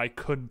of what I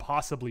could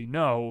possibly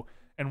know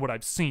and what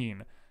I've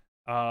seen.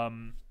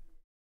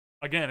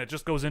 Again, it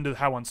just goes into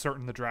how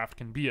uncertain the draft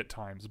can be at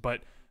times,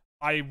 but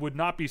I would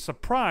not be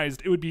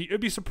surprised.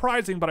 It'd be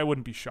surprising, but I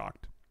wouldn't be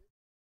shocked.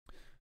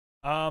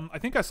 I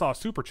think I saw a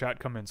super chat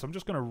come in, so I'm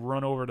just going to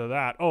run over to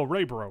that. Oh,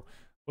 Ray Bro,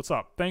 what's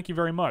up? Thank you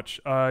very much.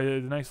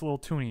 Nice little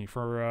toonie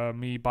for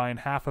me buying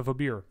half of a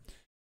beer.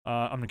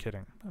 I'm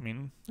kidding. I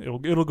mean,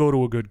 it'll go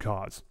to a good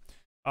cause.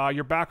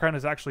 Your background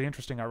is actually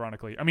interesting,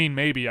 ironically. I mean,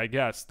 maybe, I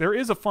guess. There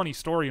is a funny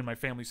story in my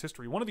family's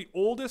history. One of the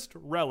oldest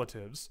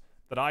relatives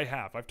that I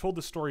have, I've told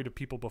this story to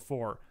people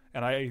before,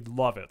 and I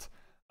love it.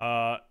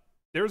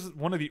 There's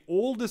one of the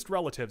oldest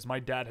relatives my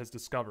dad has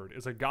discovered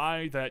is a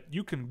guy that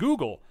you can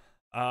Google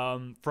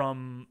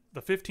from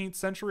the 15th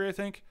century, I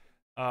think,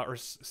 or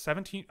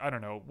 17th, I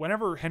don't know,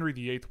 whenever Henry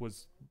VIII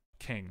was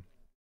king.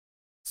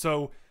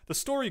 So the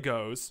story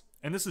goes,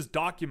 and this is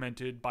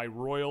documented by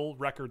royal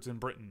records in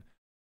Britain,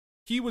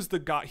 he was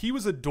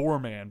a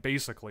doorman,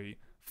 basically,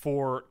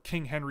 for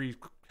King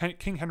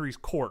Henry's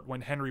court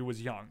when Henry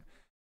was young.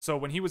 So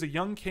when he was a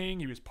young king,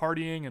 he was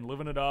partying and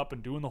living it up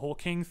and doing the whole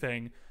king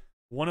thing.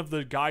 One of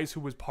the guys who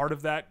was part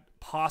of that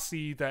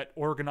posse that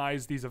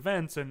organized these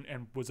events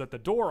and was at the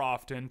door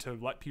often to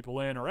let people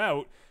in or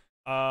out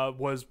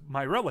was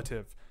my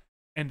relative.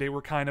 And they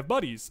were kind of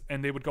buddies,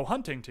 and they would go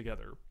hunting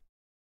together.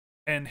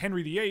 And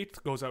Henry VIII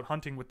goes out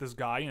hunting with this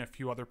guy and a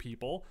few other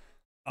people,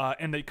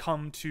 and they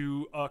come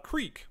to a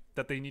creek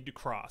that they need to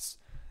cross.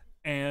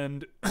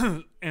 And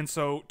and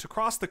so to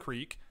cross the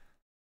creek,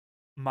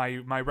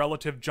 my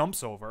relative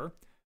jumps over.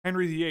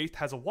 Henry VIII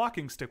has a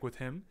walking stick with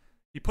him.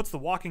 He puts the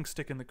walking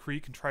stick in the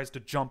creek and tries to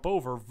jump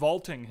over,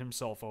 vaulting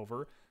himself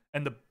over,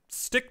 and the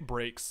stick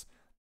breaks,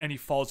 and he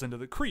falls into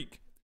the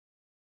creek.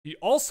 He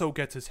also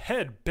gets his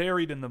head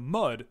buried in the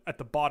mud at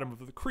the bottom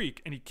of the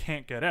creek, and he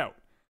can't get out.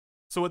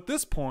 So at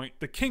this point,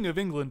 the King of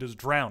England is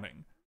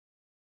drowning.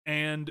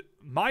 And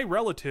my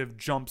relative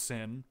jumps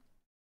in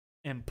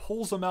and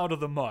pulls him out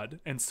of the mud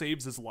and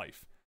saves his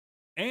life.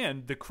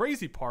 And the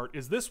crazy part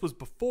is this was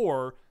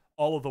before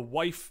all of the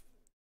wife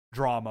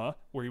drama,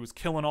 where he was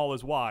killing all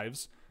his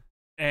wives,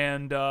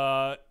 and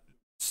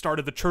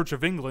started the Church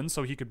of England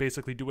so he could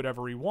basically do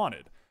whatever he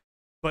wanted.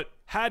 But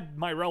had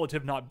my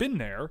relative not been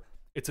there,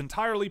 it's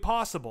entirely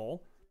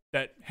possible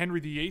that Henry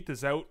VIII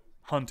is out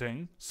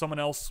hunting, someone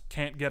else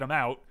can't get him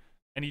out,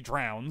 and he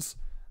drowns,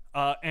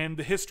 and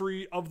the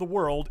history of the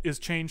world is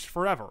changed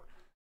forever.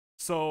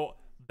 So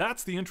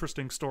that's the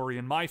interesting story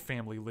in my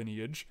family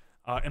lineage,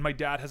 and my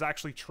dad has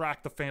actually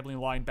tracked the family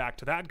line back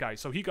to that guy.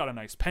 So he got a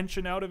nice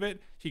pension out of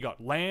it, he got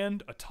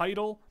land, a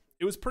title.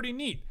 It was pretty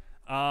neat.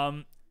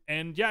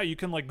 And yeah, you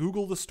can like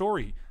Google the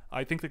story.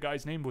 I think the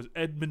guy's name was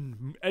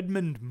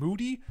Edmund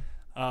Moody.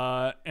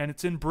 And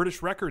it's in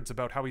British records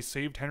about how he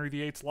saved Henry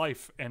VIII's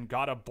life and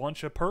got a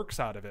bunch of perks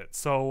out of it.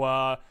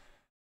 So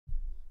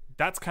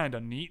that's kind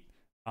of neat.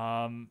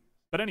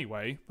 But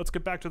anyway, let's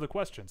get back to the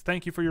questions.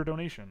 Thank you for your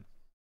donation.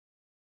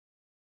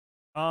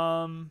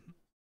 Where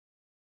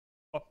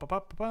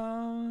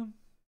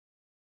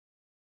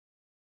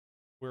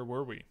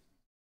were we?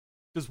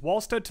 Does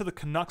Wallstead to the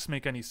Canucks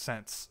make any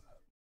sense?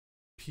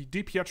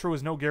 DiPietro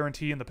is no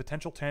guarantee, and the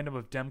potential tandem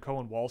of Demko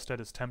and Wallstead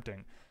is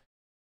tempting.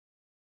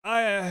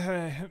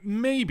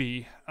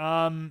 Maybe.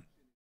 I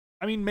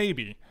mean,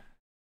 maybe.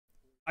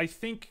 I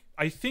think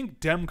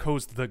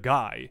Demko's the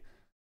guy.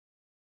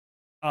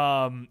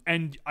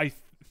 And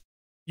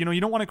you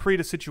don't want to create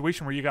a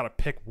situation where you got to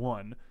pick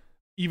one,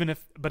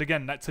 but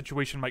again, that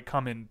situation might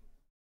come in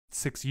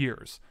 6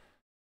 years.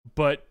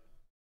 But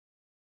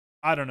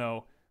I don't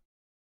know.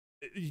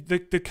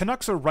 The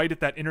Canucks are right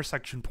at that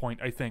intersection point,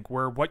 I think,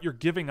 where what you're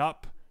giving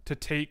up to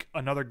take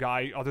another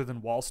guy other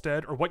than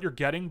Wallstead, or what you're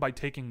getting by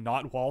taking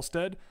not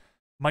Wallstead,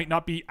 might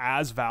not be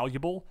as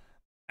valuable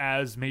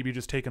as maybe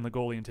just taking the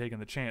goalie and taking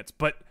the chance.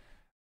 But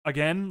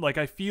again, like,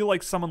 I feel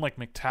like someone like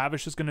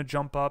McTavish is going to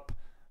jump up.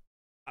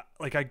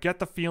 Like, I get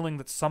the feeling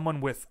that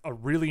someone with a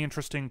really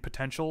interesting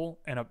potential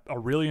and a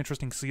really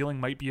interesting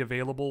ceiling might be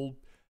available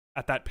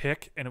at that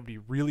pick, and it would be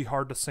really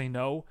hard to say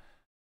no.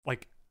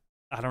 Like,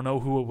 I don't know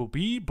who it will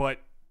be,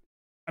 but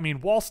I mean,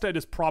 Wallstead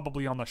is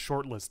probably on the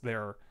short list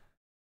there,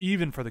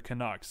 even for the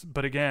Canucks.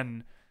 But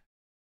again,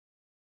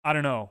 I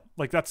don't know.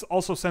 Like, that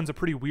also sends a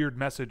pretty weird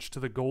message to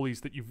the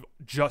goalies that you've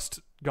just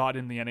got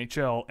in the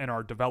NHL and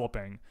are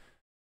developing.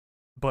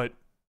 But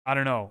I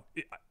don't know.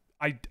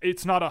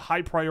 It's not a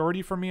high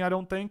priority for me, I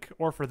don't think,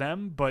 or for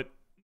them, but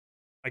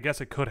I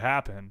guess it could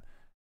happen.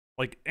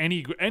 Like,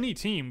 any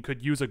team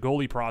could use a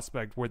goalie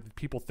prospect where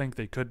people think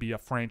they could be a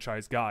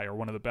franchise guy or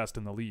one of the best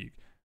in the league.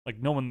 Like,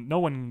 no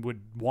one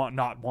would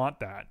not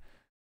want that.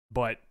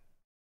 But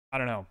I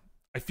don't know.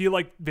 I feel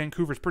like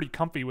Vancouver's pretty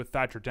comfy with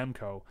Thatcher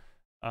Demko.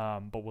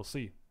 But we'll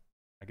see,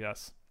 I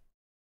guess.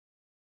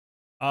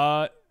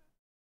 I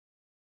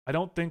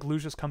don't think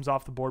Lucius comes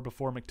off the board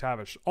before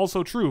McTavish.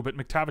 Also true, but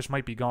McTavish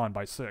might be gone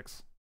by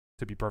 6,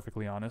 to be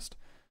perfectly honest.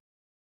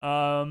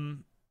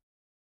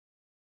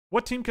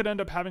 What team could end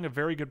up having a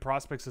very good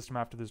prospect system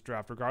after this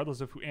draft,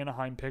 regardless of who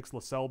Anaheim picks?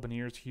 Lascelles,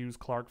 Beniers, Hughes,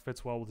 Clark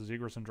fits well with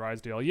Zegras and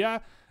Drysdale. Yeah,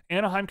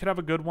 Anaheim could have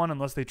a good one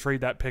unless they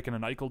trade that pick in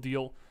an Eichel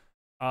deal.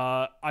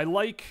 I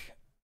like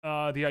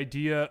the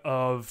idea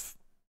of,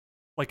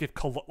 like,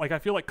 I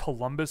feel like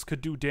Columbus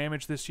could do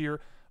damage this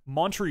year.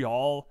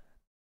 Montreal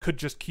could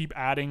just keep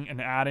adding and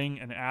adding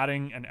and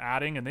adding and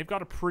adding, and they've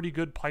got a pretty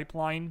good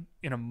pipeline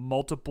in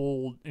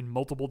multiple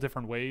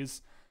different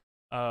ways.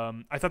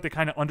 I thought they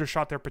kind of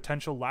undershot their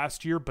potential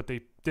last year, but they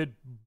did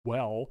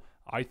well,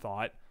 I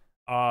thought.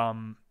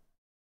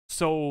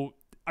 So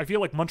I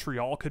feel like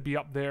Montreal could be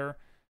up there.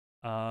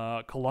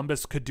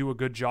 Columbus could do a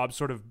good job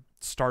sort of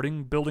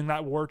starting building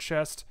that war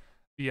chest.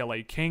 The LA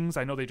Kings,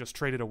 I know they just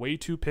traded away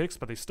 2 picks,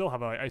 but they still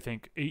have, I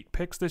think, 8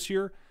 picks this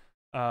year.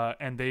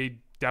 And they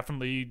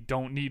definitely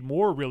don't need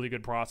more really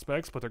good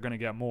prospects, but they're going to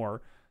get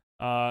more.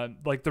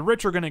 Like, the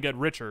rich are going to get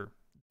richer.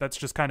 That's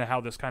just kind of how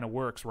this kind of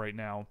works right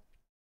now.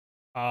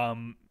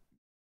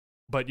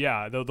 But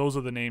yeah, those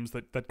are the names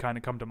that kind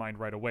of come to mind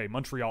right away.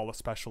 Montreal,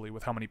 especially,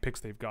 with how many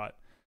picks they've got.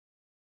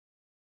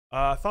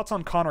 Thoughts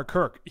on Connor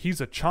Kirk?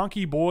 He's a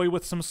chonky boy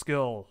with some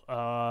skill.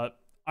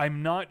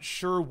 I'm not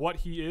sure what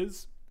he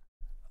is.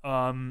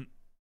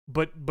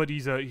 But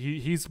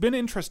he's been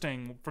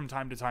interesting from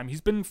time to time.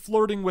 He's been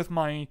flirting with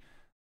my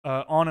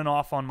on and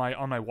off on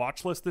my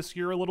watch list this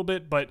year a little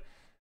bit, but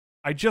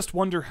I just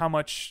wonder how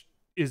much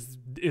is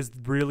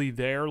really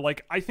there.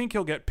 Like, I think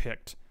he'll get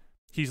picked.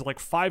 He's like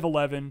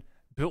 5'11",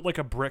 built like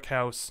a brick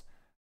house.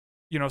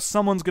 You know,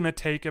 someone's going to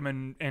take him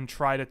and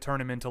try to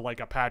turn him into like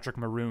a Patrick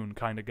Maroon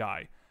kind of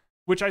guy,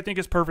 which I think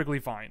is perfectly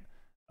fine.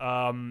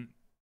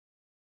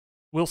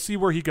 We'll see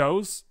where he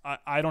goes.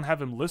 I don't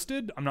have him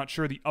listed. I'm not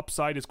sure the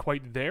upside is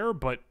quite there,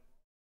 but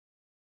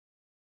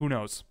who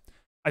knows?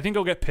 I think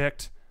he'll get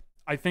picked.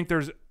 I think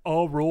there's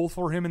a role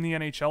for him in the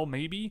NHL,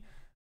 maybe.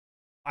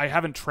 I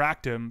haven't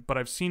tracked him, but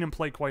I've seen him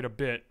play quite a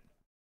bit.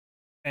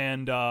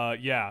 And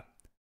yeah,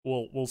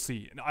 we'll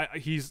see.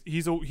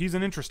 He's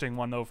an interesting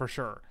one though, for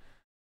sure.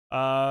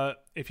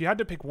 If you had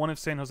to pick one of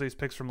San Jose's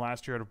picks from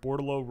last year out of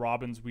Bordeleau,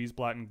 Robbins,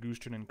 Wiesblatt, and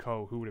Gushchin and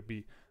Co., who would it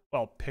be?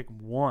 Well, pick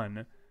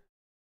one.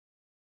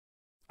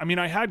 I mean,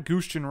 I had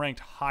Gushchin ranked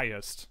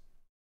highest.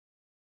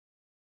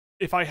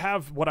 If I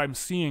have what I'm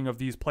seeing of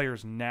these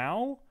players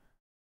now,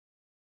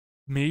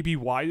 maybe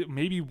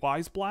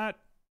Wiesblatt.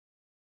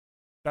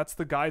 That's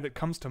the guy that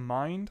comes to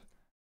mind.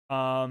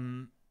 I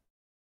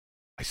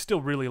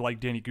still really like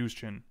Danny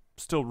Gushchin.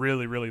 Still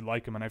really, really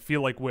like him, and I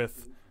feel like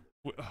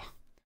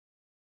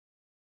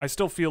I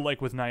still feel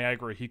like with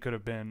Niagara, he could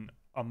have been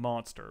a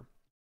monster.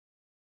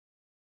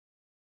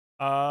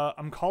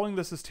 I'm calling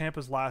this as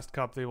Tampa's last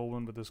cup. They will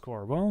win with the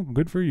score. Well,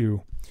 good for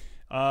you.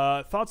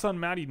 Thoughts on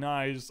Matty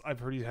Nyes? I've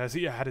heard he has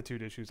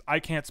attitude issues. I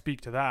can't speak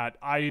to that.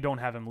 I don't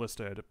have him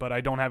listed, but I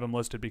don't have him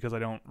listed because I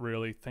don't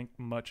really think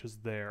much is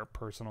there,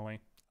 personally.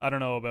 I don't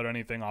know about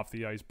anything off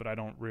the ice, but I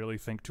don't really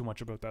think too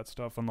much about that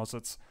stuff unless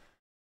it's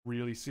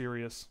really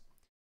serious.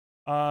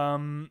 Are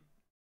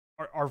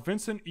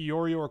Vincent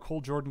Iorio or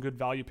Cole Jordan good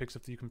value picks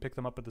if you can pick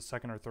them up at the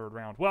second or third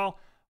round? Well,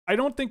 I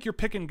don't think you're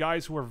picking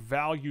guys who are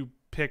value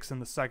picks in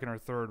the second or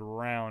third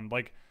round.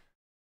 Like,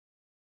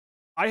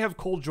 I have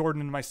Cole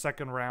Jordan in my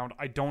second round.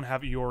 I don't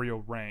have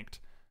Iorio ranked.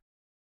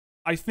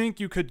 I think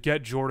you could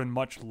get Jordan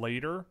much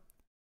later.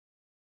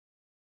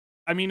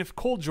 I mean, if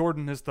Cole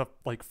Jordan is the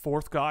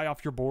fourth guy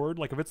off your board,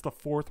 like if it's the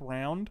fourth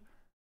round,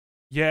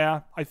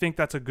 yeah, I think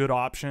that's a good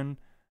option.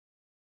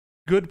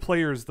 Good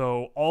players,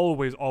 though,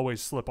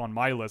 always slip on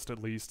my list,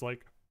 at least.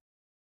 Like,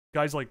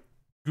 guys like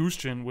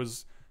Gushchin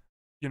was,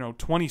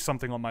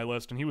 20-something on my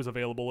list, and he was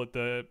available at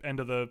the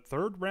end of the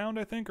third round,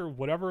 I think, or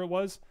whatever it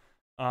was.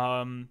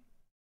 Jean-Luc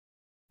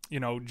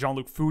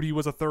Foudy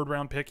was a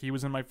third-round pick. He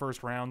was in my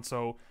first round,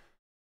 so,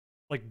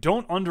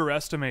 don't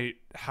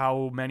underestimate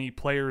how many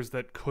players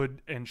that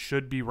could and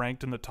should be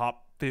ranked in the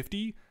top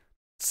 50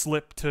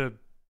 slip to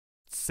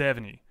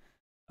 70.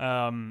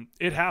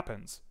 It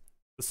happens.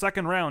 The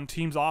second round,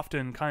 teams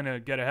often kind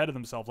of get ahead of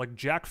themselves. Like,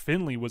 Jack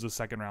Finley was a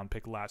second-round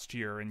pick last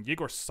year, and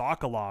Yegor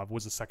Sokolov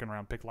was a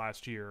second-round pick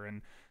last year,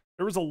 and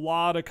there was a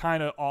lot of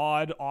kind of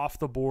odd,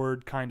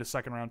 off-the-board kind of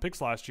second-round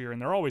picks last year,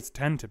 and there always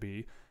tend to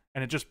be,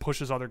 and it just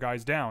pushes other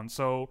guys down.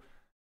 So,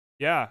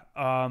 yeah,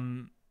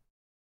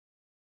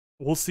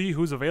 we'll see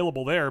who's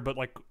available there, but,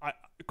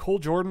 Cole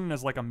Jordan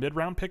as, a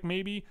mid-round pick,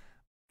 maybe.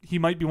 He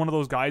might be one of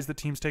those guys that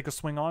teams take a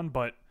swing on,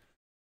 but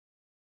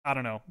I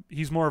don't know.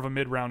 He's more of a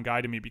mid-round guy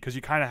to me because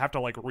you kind of have to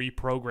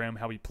reprogram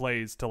how he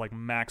plays to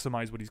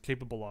maximize what he's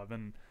capable of,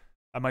 and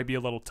that might be a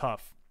little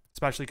tough,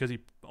 especially because he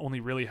only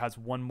really has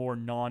one more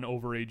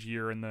non-overage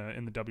year in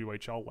the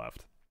WHL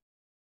left.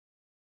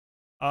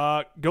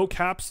 Go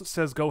Caps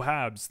says go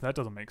Habs. That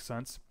doesn't make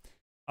sense.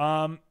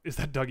 Is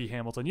that Dougie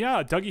Hamilton?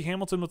 Yeah, Dougie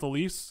Hamilton with the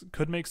Leafs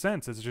could make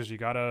sense. It's just you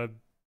gotta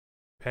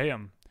pay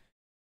him.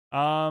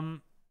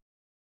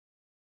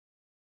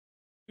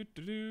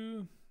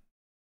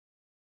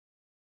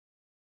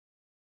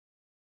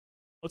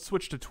 Let's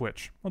switch to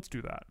Twitch. Let's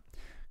do that.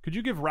 Could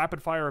you give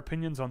rapid-fire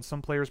opinions on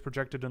some players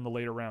projected in the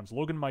later rounds?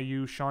 Logan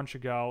Mailloux, Sean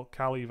Chagall,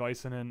 Kalle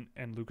Väisänen,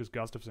 and Lucas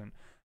Gustafsson.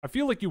 I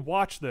feel like you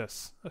watch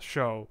this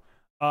show.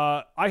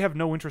 I have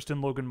no interest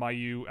in Logan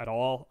Mailloux at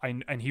all,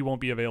 and he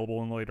won't be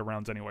available in the later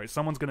rounds anyway.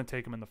 Someone's going to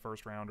take him in the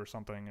first round or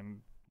something,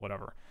 and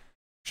whatever.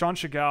 Sean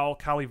Chagall,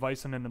 Kalle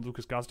Väisänen, and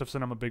Lucas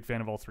Gustafsson, I'm a big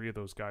fan of all three of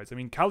those guys. I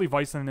mean, Kalle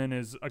Väisänen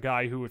is a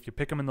guy who, if you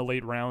pick him in the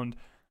late round,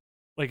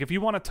 if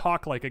you want to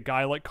talk a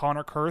guy like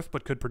Connor Kurth,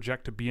 but could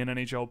project to be an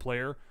NHL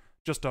player,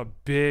 just a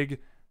big,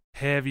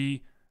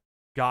 heavy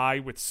guy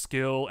with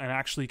skill and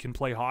actually can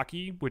play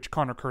hockey, which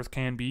Connor Kurth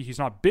can be. He's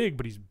not big,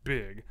 but he's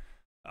big.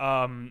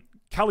 Kalle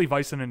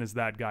Väisänen is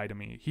that guy to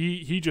me.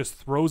 He just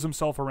throws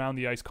himself around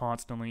the ice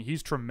constantly.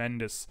 He's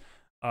tremendous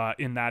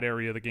in that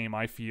area of the game,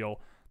 I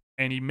feel.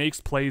 And he makes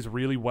plays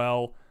really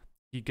well.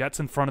 He gets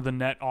in front of the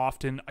net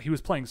often. He was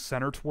playing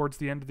center towards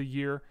the end of the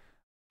year.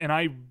 And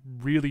I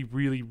really,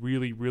 really,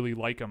 really, really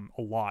like him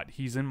a lot.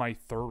 He's in my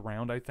third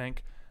round, I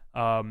think.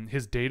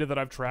 His data that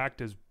I've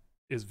tracked is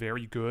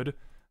very good.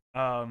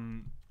 I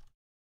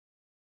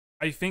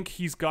think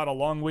he's got a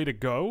long way to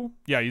go.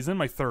 Yeah, he's in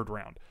my third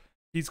round.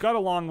 He's got a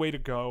long way to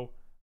go,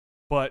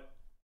 but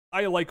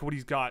I like what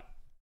he's got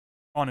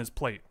on his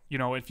plate.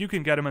 If you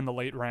can get him in the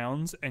late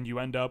rounds and you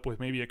end up with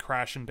maybe a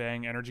crash and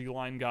bang energy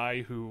line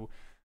guy who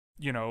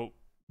you know,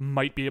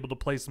 might be able to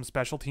play some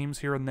special teams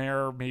here and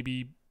there,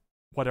 maybe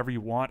whatever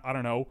you want. I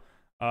don't know.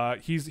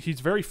 He's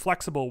very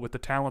flexible with the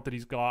talent that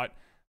he's got,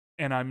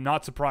 and I'm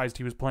not surprised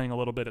he was playing a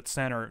little bit at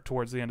center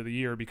towards the end of the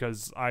year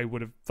because I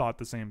would have thought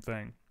the same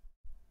thing.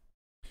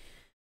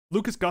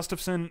 Lucas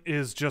Gustafsson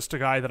is just a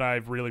guy that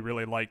I've really,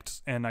 really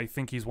liked, and I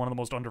think he's one of the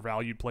most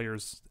undervalued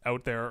players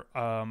out there.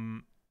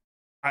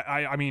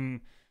 I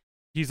mean,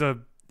 he's a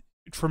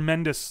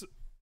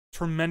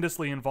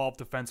tremendously involved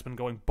defenseman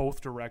going both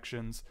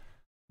directions.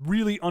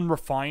 Really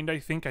unrefined, I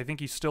think. I think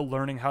he's still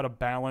learning how to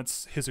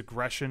balance his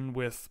aggression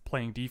with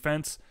playing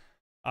defense.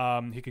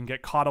 He can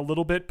get caught a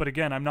little bit, but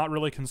again, I'm not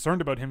really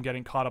concerned about him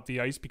getting caught up the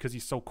ice because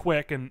he's so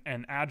quick and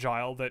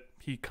agile that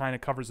he kind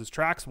of covers his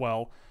tracks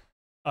well.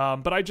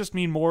 But I just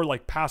mean more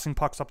like passing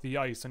pucks up the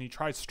ice, and he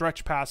tries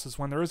stretch passes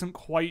when there isn't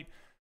quite,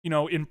 you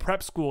know, in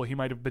prep school he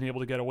might have been able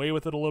to get away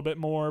with it a little bit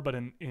more, but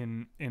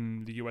in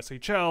the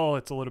USHL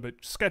it's a little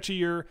bit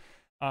sketchier.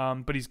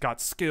 But he's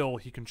got skill,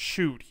 he can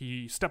shoot,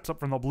 he steps up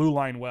from the blue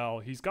line well.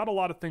 He's got a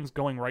lot of things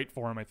going right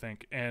for him, I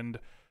think, and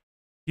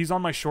he's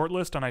on my short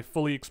list, and I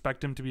fully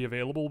expect him to be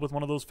available with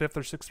one of those 5th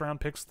or 6th round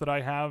picks that I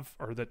have,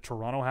 or that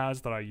Toronto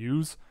has, that I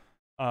use.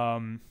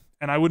 And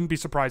I wouldn't be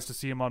surprised to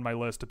see him on my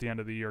list at the end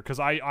of the year, because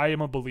I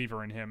am a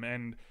believer in him,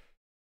 and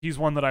he's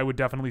one that I would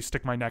definitely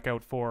stick my neck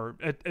out for,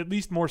 at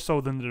least more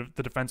so than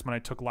the defenseman I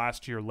took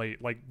last year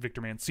late, like Victor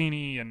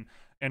Mancini and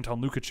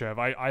Anton Lukachev.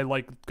 I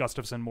like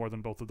Gustafsson more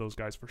than both of those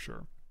guys for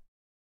sure.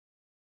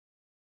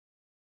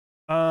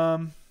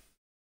 What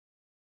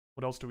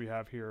else do we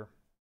have here?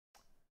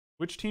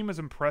 Which team has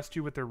impressed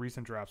you with their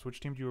recent drafts?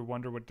 Which team do you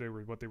wonder what they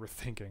were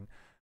thinking?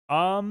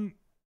 I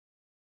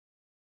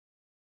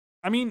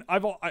mean,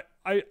 I've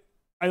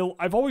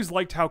always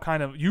liked how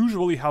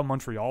usually how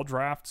Montreal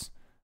drafts.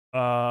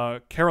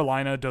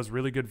 Carolina does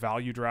really good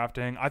value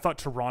drafting. I thought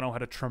Toronto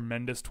had a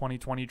tremendous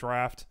 2020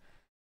 draft.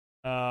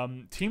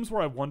 Teams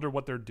where I wonder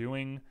what they're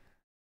doing.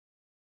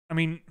 I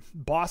mean,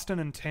 Boston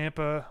and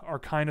Tampa are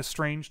kind of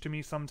strange to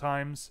me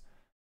sometimes,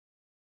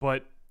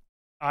 but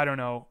I don't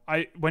know.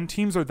 When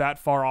teams are that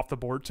far off the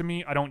board to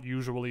me, I don't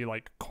usually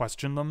like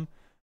question them.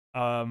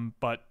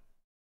 But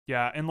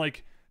yeah, and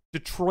like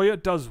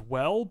Detroit does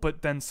well,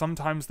 but then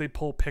sometimes they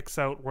pull picks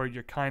out where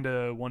you kind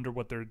of wonder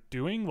what they're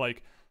doing.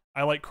 Like,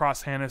 I like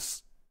Cross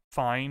Hannes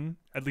fine,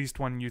 at least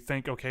when you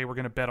think, okay, we're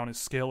going to bet on his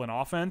skill and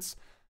offense,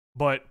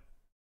 but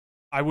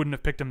I wouldn't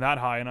have picked him that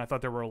high, and I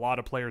thought there were a lot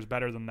of players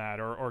better than that,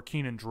 or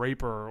Keenan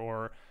Draper,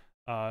 or,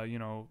 you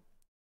know,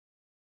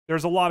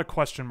 there's a lot of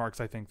question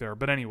marks, I think, there.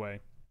 But anyway,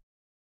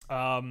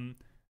 but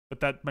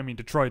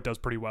Detroit does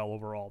pretty well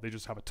overall. They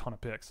just have a ton of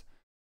picks.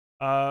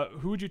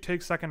 Who would you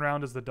take second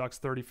round as the Ducks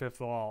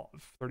 35th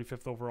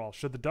overall?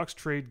 Should the Ducks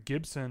trade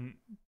Gibson?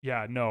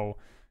 Yeah, no.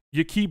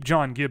 You keep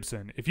John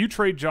Gibson. If you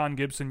trade John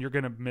Gibson, you're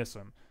going to miss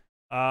him.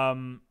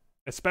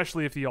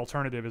 Especially if the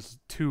alternative is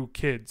 2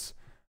 kids.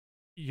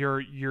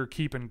 You're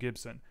keeping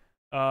Gibson.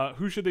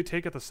 Who should they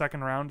take at the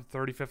second round,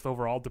 35th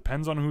overall?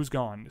 Depends on who's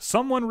gone.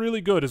 Someone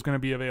really good is going to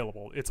be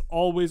available. It's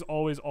always,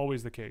 always,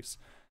 always the case.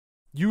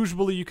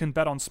 Usually you can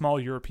bet on small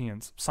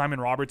Europeans. Simon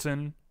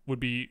Robertson would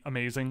be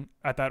amazing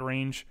at that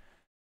range.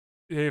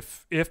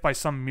 If by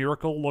some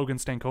miracle Logan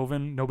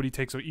Stankoven, nobody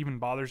even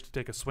bothers to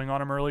take a swing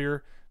on him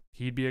earlier,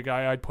 he'd be a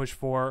guy I'd push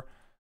for.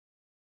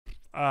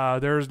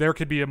 There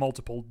could be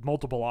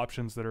multiple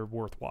options that are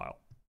worthwhile.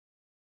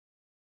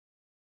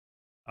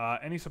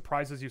 Any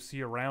surprises you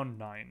see around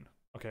 9?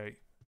 Okay.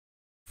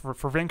 For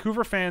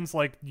Vancouver fans,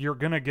 like, you're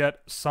going to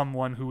get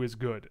someone who is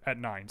good at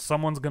 9.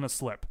 Someone's going to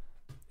slip.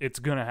 It's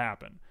going to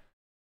happen.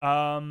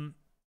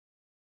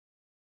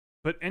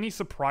 But any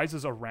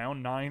surprises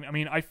around 9? I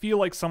mean, I feel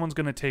like someone's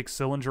going to take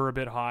Sillinger a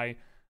bit high.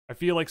 I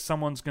feel like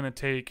someone's going to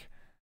take,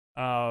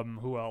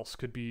 who else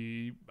could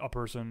be a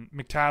person?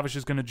 McTavish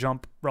is going to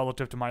jump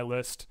relative to my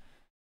list.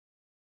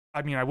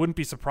 I mean, I wouldn't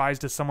be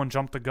surprised if someone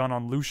jumped the gun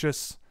on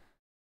Lucius.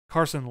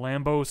 Carson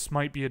Lambos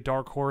might be a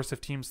dark horse if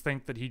teams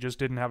think that he just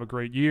didn't have a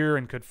great year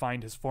and could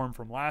find his form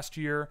from last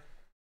year.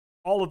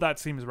 All of that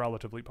seems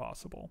relatively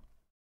possible.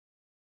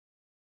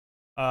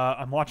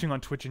 I'm watching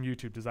on Twitch and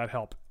YouTube. Does that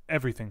help?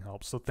 Everything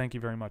helps, so thank you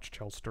very much,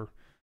 Chelster.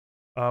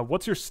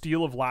 What's your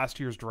steal of last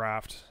year's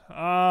draft?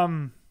 I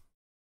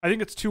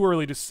think it's too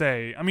early to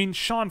say. I mean,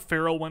 Sean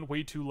Farrell went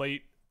way too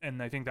late,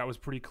 and I think that was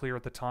pretty clear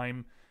at the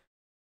time.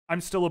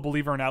 I'm still a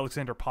believer in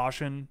Alexander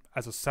Pashin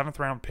as a 7th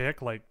round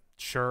pick. Like,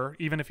 sure,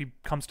 even if he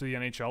comes to the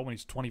NHL when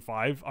he's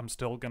 25, I'm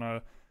still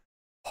gonna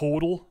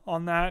hodl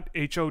on that.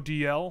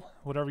 HODL,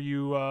 whatever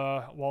you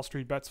Wall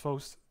Street Bets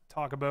folks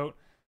talk about.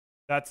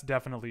 That's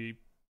definitely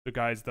the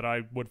guys that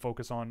I would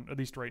focus on, at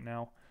least right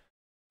now.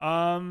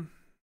 All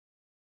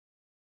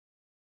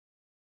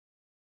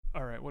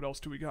right, what else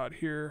do we got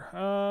here?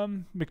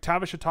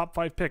 McTavish, a top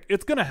 5 pick.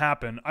 It's gonna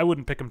happen. I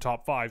wouldn't pick him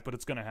top 5, but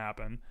it's gonna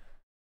happen.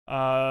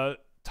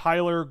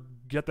 Tyler,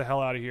 get the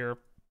hell out of here.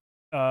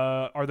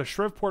 Are the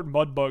Shreveport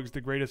Mudbugs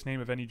the greatest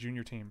name of any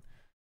junior team?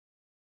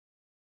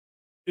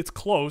 It's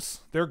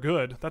close. They're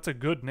good. That's a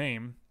good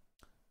name.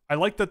 I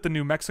like that the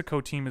New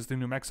Mexico team is the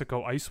New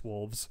Mexico Ice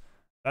Wolves.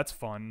 That's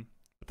fun,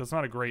 but that's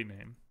not a great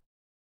name.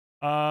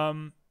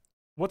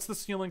 What's the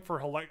ceiling for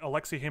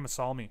Alexei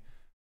Hamasalmi?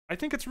 I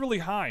think it's really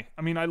high.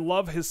 I mean, I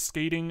love his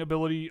skating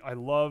ability. I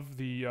love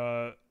the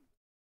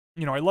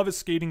I love his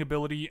skating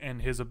ability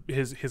and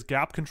his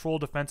gap control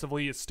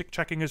defensively. His stick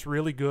checking is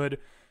really good.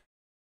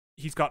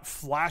 He's got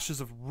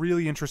flashes of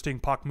really interesting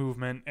puck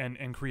movement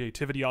and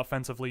creativity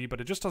offensively,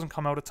 but it just doesn't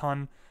come out a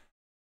ton.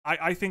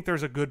 I think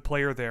there's a good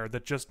player there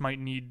that just might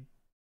need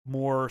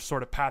more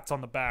sort of pats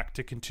on the back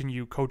to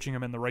continue coaching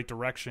him in the right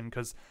direction,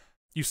 because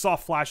you saw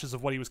flashes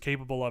of what he was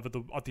capable of at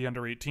the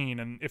under 18,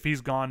 and if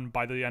he's gone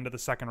by the end of the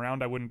second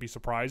round, I wouldn't be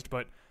surprised.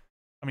 But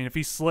I mean, if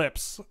he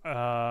slips,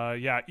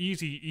 yeah,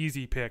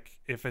 easy pick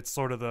if it's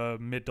sort of the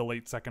mid to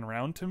late second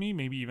round to me,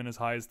 maybe even as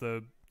high as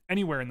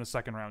anywhere in the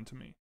second round to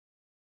me.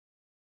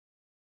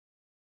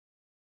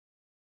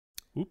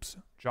 Oops,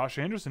 Josh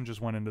Anderson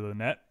just went into the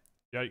net.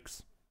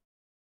 Yikes.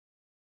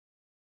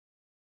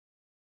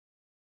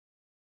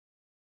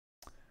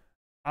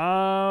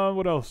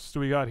 What else do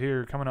we got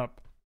here coming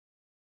up?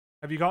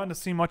 Have you gotten to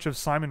see much of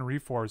Simon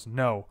Reforz?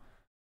 No.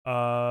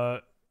 I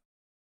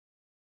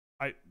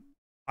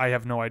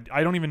have no idea.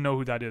 I don't even know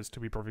who that is, to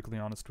be perfectly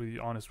honest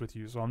with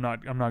you. So I'm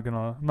not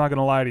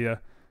gonna lie to you.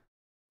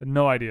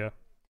 No idea.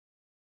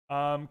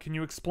 Can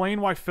you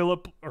explain why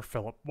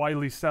why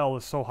Lysell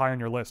is so high on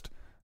your list?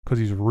 Because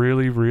he's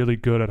really, really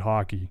good at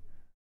hockey.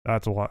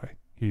 That's why.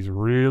 He's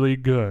really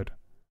good.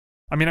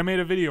 I mean, I made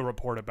a video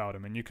report about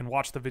him, and you can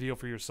watch the video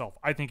for yourself.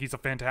 I think he's a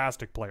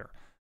fantastic player.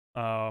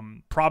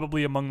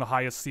 Probably among the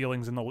highest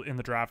ceilings in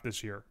the draft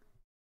this year.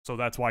 So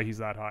that's why he's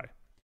that high.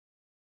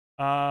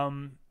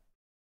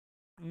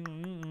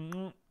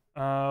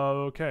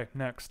 Okay,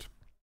 next.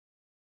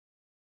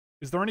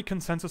 Is there any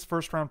consensus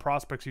first-round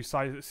prospects you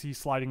see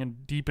sliding in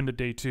deep into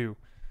day 2?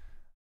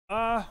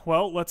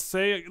 Well, let's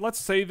say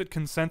that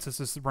consensus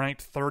is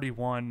ranked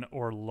 31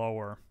 or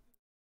lower.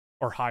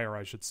 Or higher,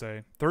 I should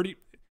say.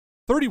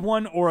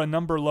 31 or a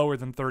number lower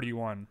than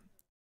 31.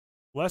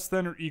 Less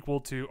than or equal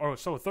to... Oh,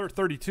 so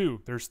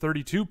 32. There's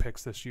 32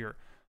 picks this year.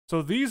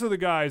 So these are the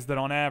guys that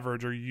on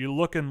average are you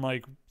looking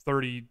like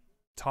 30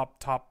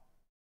 top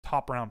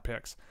round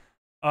picks.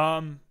 I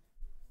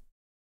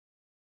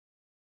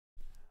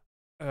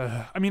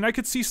mean, I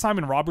could see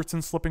Simon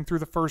Robertson slipping through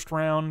the first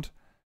round.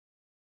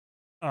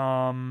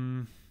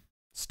 Stanislav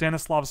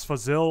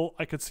Svazil,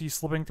 I could see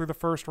slipping through the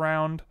first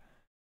round.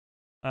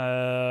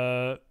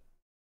 Samu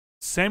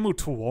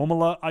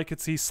Tuomola, I could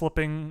see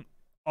slipping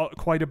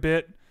quite a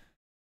bit.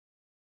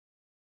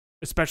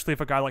 Especially if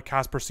a guy like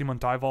Kasper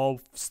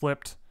Simon-Dival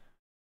slipped.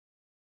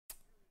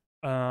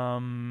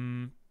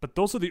 But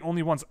those are the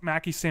only ones.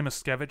 Mackie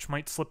Samoskevich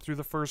might slip through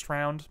the first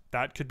round.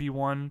 That could be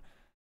one.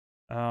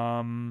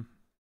 Those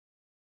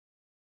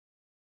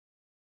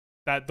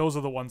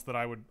are the ones that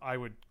I would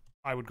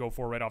go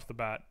for right off the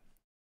bat.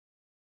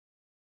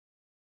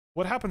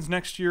 What happens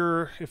next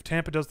year if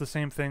Tampa does the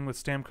same thing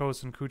with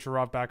Stamkos and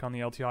Kucherov back on the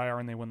LTIR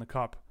and they win the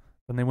Cup?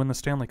 Then they win the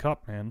Stanley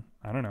Cup, man.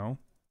 I don't know.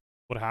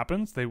 What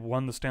happens? They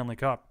won the Stanley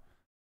Cup.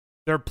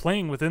 They're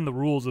playing within the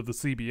rules of the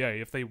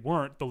CBA. If they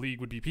weren't, the league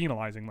would be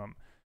penalizing them.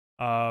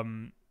 I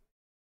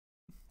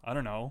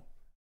don't know.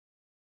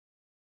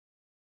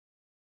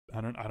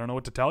 I don't know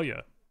what to tell you.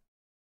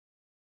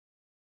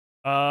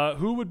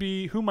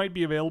 Who might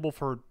be available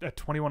at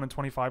 21 and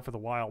 25 for the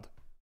Wild?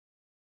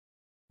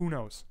 Who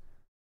knows?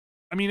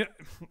 I mean,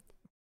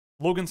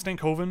 Logan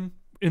Stankoven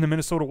in the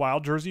Minnesota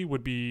Wild jersey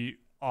would be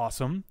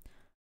awesome.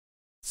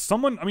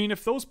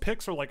 If those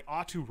picks are like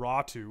Aatu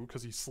Räty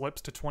because he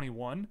slips to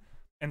 21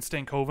 and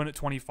Stankoven at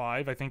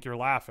 25, I think you're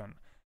laughing.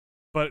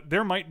 But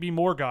there might be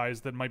more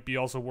guys that might be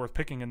also worth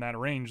picking in that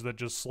range that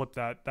just slip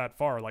that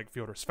far. Like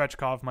Fyodor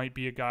Svechkov might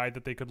be a guy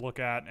that they could look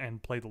at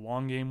and play the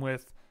long game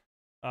with.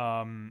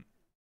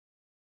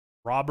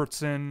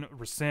 Robertson,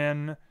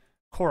 Racine,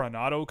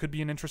 Coronado could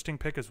be an interesting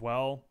pick as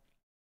well.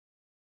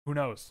 Who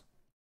knows?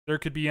 There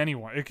could be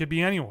anyone. It could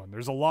be anyone.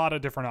 There's a lot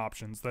of different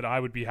options that I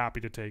would be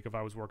happy to take if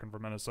I was working for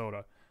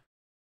Minnesota.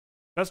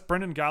 Best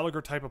Brendan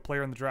Gallagher type of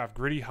player in the draft.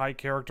 Gritty, high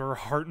character,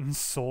 heart and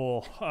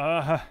soul.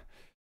 I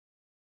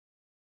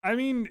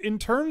mean, in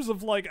terms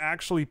of like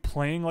actually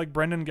playing like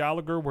Brendan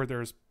Gallagher, where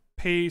there's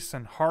pace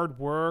and hard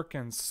work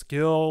and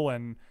skill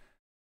and,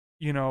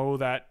 you know,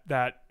 that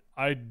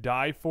I'd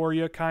die for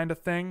you kind of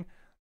thing.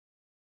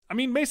 I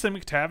mean, Mason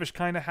McTavish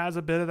kind of has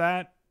a bit of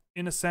that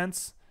in a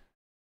sense.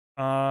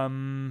 I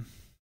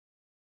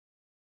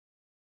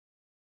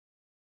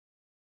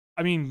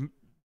mean,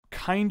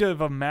 kind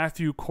of a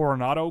Matthew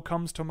Coronado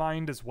comes to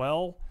mind as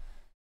well,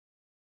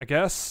 I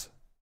guess.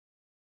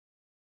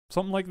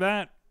 Something like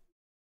that.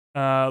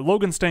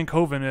 Logan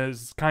Stankoven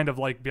is kind of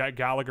like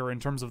Gallagher in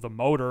terms of the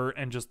motor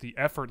and just the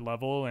effort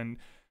level and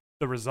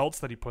the results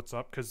that he puts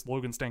up, because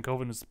Logan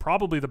Stankoven is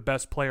probably the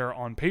best player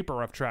on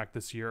paper of track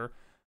this year,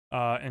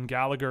 and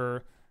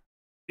Gallagher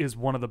is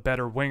one of the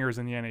better wingers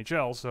in the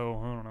NHL, so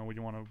I don't know what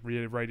you want to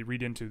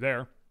read into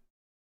there.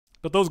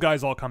 But those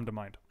guys all come to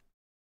mind.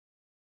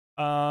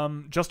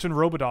 Justin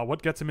Robidaw,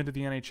 what gets him into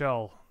the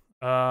NHL?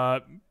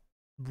 The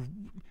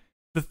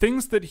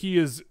things that he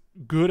is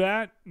good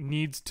at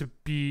needs to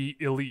be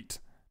elite.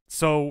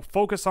 So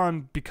focus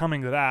on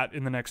becoming that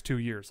in the next 2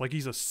 years. Like,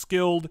 he's a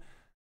skilled,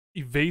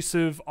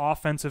 evasive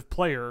offensive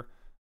player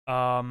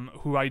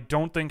who I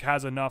don't think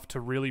has enough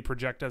to really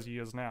project as he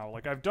is now.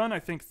 Like, I've done, I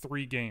think,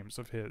 3 games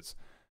of his.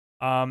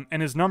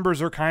 And his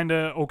numbers are kind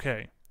of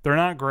okay. They're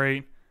not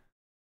great.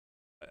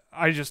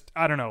 I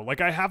don't know. Like,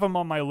 I have him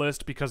on my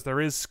list because there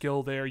is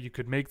skill there. You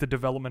could make the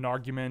development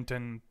argument,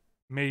 and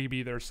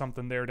maybe there's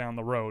something there down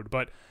the road.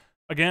 But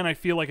again, I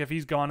feel like if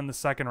he's gone in the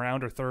 2nd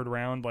round or 3rd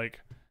round,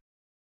 like,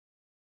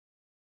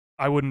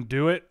 I wouldn't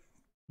do it,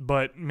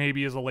 but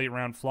maybe as a late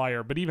round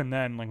flyer. But even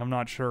then, like, I'm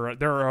not sure.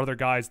 There are other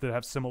guys that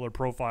have similar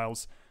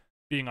profiles,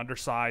 being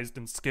undersized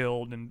and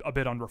skilled and a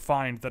bit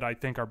unrefined, that I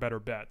think are better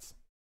bets.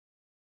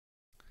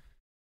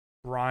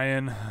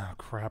 Ryan. Oh,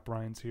 crap,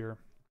 Ryan's here.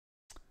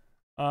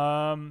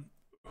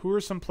 Who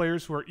are some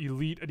players who are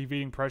elite at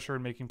evading pressure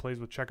and making plays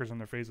with checkers on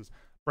their faces?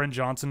 Brent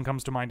Johnson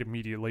comes to mind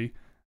immediately.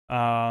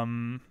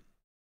 Brent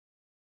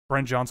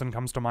Johnson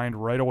comes to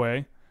mind right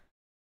away.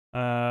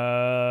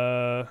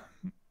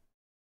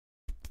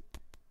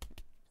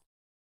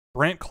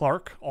 Brant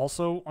Clark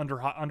also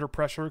under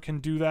pressure can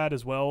do that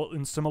as well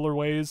in similar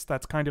ways.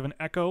 That's kind of an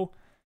echo.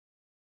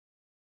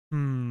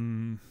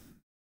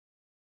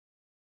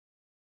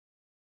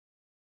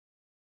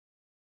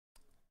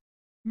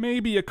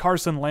 Maybe a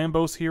Carson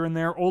Lambos here and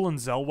there. Olin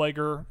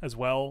Zellweger as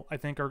well, I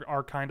think,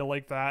 are kind of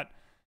like that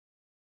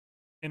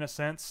in a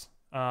sense.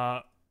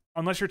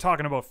 Unless you're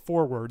talking about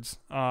forwards.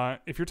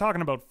 If you're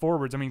talking about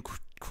forwards, I mean,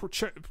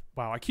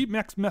 wow, I keep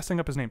messing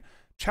up his name.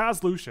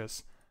 Chaz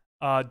Lucius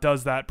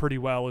does that pretty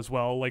well as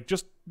well. Like,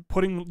 just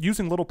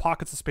using little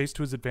pockets of space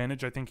to his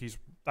advantage. I think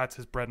that's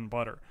his bread and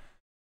butter.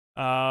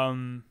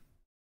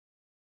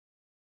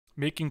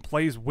 Making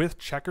plays with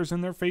checkers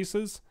in their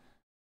faces.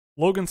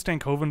 Logan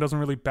Stankoven doesn't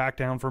really back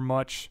down for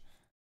much.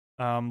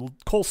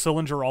 Cole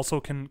Sillinger also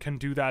can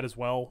do that as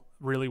well,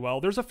 really well.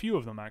 There's a few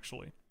of them,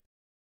 actually.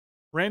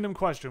 Random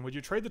question. Would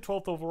you trade the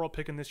 12th overall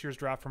pick in this year's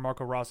draft for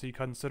Marco Rossi,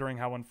 considering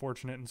how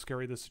unfortunate and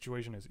scary this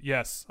situation is?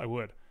 Yes, I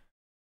would.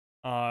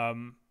 I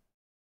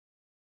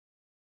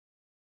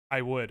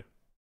would.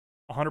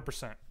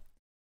 100%.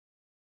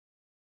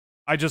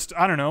 I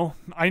don't know.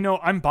 I know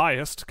I'm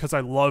biased because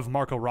I love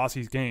Marco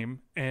Rossi's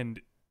game,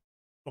 and,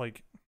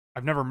 like,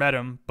 I've never met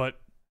him, but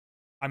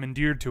I'm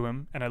endeared to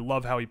him, and I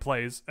love how he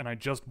plays, and I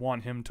just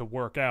want him to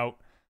work out.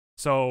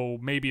 So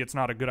maybe it's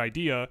not a good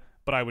idea,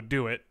 but I would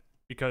do it,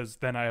 because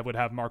then I would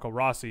have Marco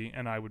Rossi,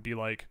 and I would be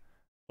like,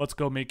 let's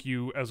go make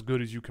you as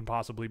good as you can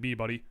possibly be,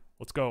 buddy.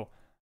 Let's go.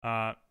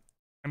 I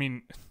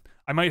mean,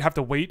 I might have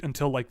to wait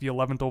until, like, the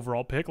 11th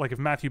overall pick. Like, if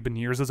Matthew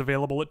Beniers is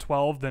available at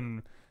 12,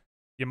 then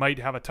you might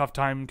have a tough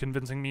time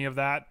convincing me of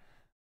that.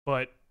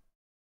 But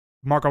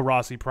Marco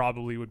Rossi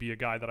probably would be a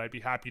guy that I'd be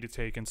happy to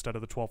take instead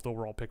of the 12th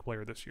overall pick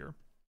player this year.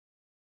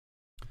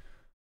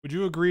 Would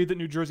you agree that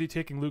New Jersey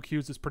taking Luke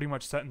Hughes is pretty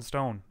much set in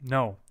stone?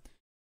 No.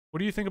 What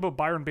do you think about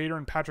Byron Bader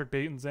and Patrick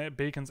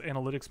Bacon's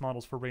analytics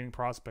models for rating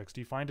prospects? Do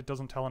you find it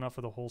doesn't tell enough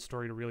of the whole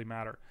story to really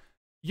matter?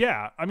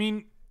 Yeah, I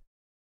mean,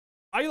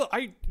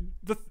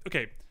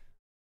 okay.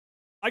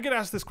 I get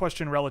asked this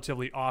question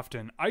relatively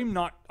often. I'm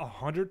not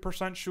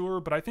 100% sure,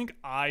 but I think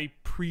I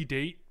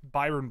predate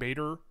Byron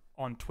Bader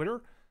on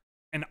Twitter,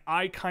 and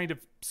I kind of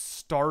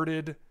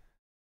started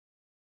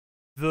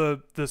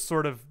the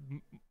sort of,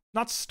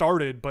 not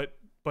started, but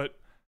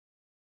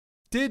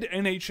did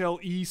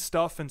NHLE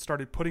stuff and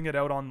started putting it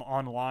out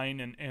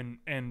online,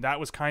 and that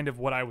was kind of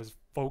what I was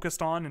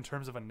focused on in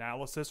terms of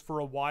analysis for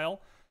a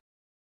while.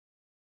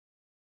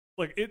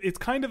 Like, it's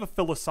kind of a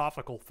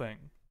philosophical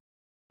thing.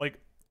 Like,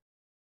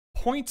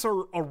 points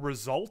are a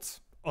result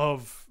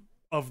of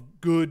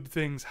good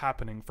things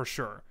happening, for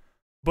sure.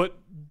 But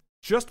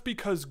just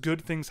because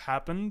good things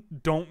happen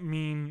doesn't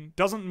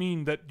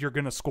mean that you're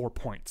going to score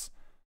points.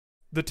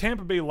 The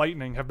Tampa Bay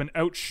Lightning have been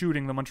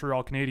outshooting the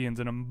Montreal Canadiens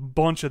in a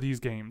bunch of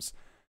these games,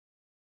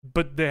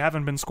 but they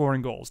haven't been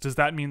scoring goals. Does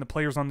that mean the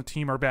players on the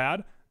team are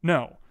bad?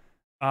 No.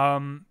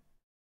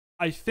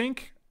 I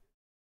think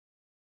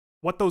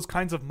what those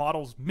kinds of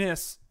models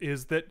miss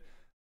is that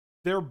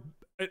they're,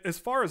 as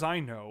far as I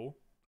know,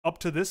 up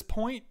to this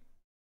point,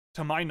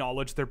 to my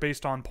knowledge, they're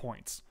based on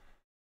points.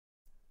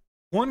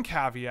 One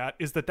caveat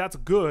is that that's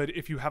good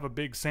if you have a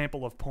big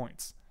sample of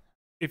points.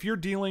 If you're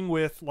dealing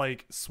with,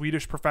 like,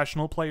 Swedish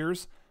professional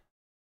players,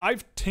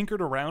 I've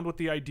tinkered around with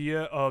the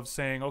idea of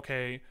saying,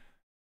 okay,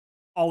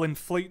 I'll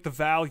inflate the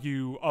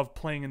value of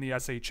playing in the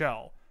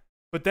SHL.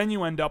 But then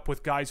you end up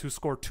with guys who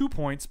score 2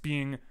 points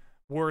being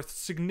worth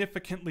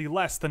significantly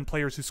less than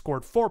players who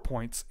scored 4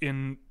 points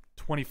in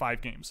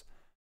 25 games.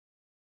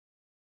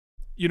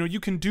 You know, you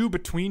can do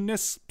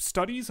betweenness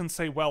studies and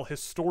say, well,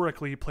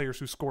 historically, players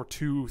who score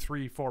 2,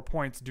 3, 4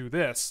 points do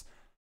this.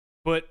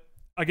 But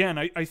again,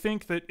 I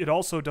think that it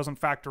also doesn't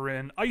factor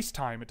in ice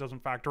time. It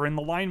doesn't factor in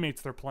the line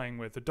mates they're playing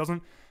with.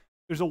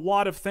 There's a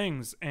lot of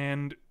things,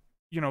 and,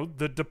 you know,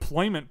 the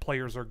deployment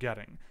players are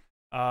getting.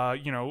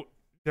 You know,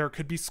 there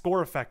could be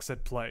score effects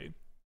at play.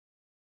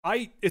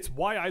 It's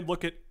why I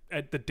look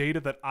at the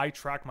data that I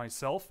track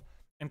myself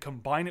and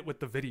combine it with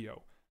the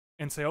video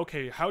and say,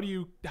 okay, how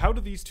do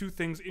these two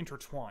things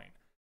intertwine?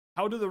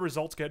 How do the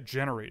results get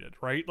generated,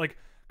 right? Like,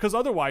 because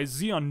otherwise,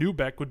 Zion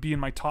Nubek would be in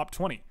my top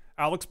 20.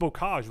 Alex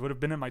Bocage would have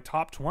been in my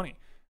top 20.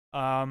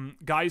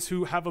 Guys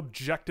who have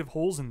objective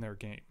holes in their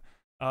game.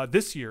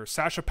 This year,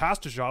 Sasha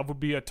Pastujov would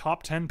be a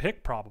top 10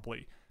 pick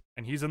probably,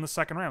 and he's in the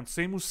second round.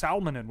 Samu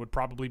Salminen would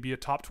probably be a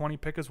top 20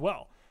 pick as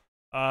well.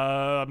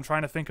 I'm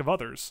trying to think of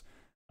others.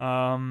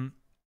 Yeah,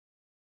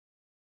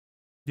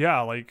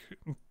 like,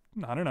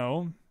 I don't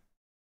know,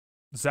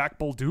 Zach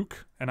Bolduc,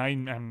 and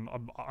I'm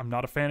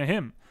not a fan of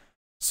him.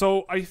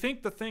 So I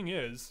think the thing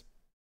is,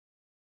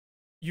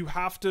 you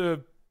have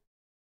to,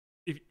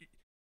 if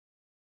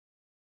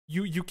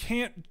you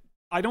can't,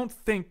 I don't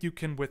think you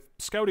can, with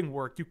scouting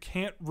work, you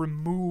can't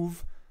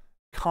remove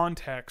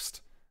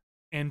context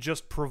and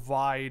just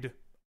provide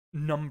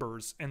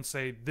numbers and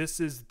say, this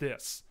is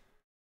this.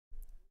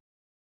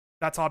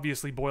 That's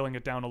obviously boiling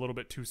it down a little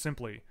bit too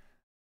simply.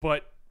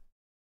 But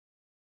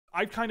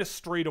I've kind of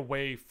strayed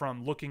away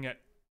from looking at,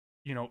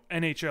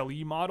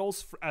 NHLE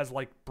models as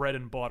like bread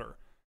and butter,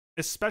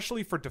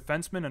 especially for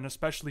defensemen and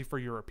especially for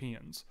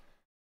Europeans.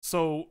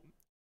 So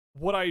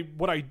what I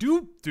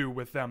do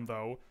with them,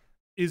 though,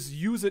 is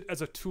use it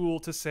as a tool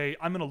to say,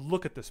 I'm going to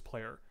look at this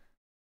player.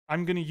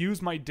 I'm going to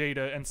use my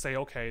data and say,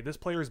 okay, this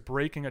player is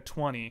breaking a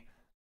 20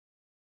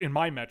 in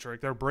my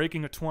metric. They're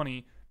breaking a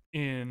 20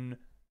 in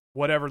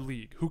whatever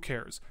league. Who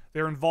cares?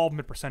 Their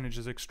involvement percentage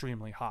is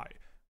extremely high.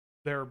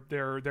 Their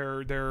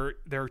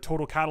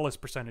total catalyst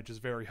percentage is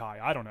very high.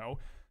 I don't know.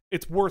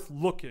 It's worth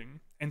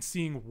looking and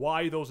seeing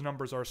why those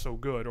numbers are so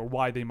good or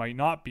why they might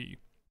not be.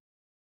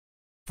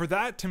 For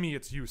that, to me,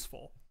 it's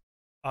useful.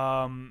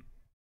 For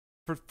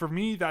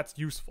me, that's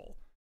useful.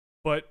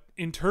 But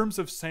in terms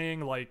of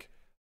saying, like,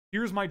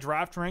 here's my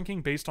draft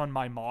ranking based on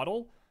my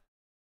model,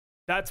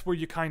 that's where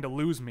you kind of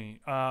lose me.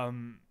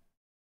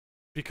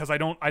 Because I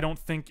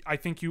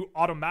think you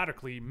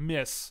automatically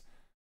miss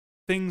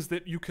things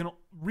that you can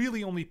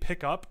really only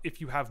pick up if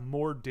you have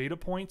more data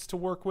points to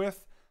work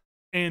with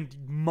and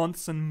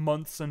months and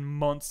months and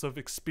months of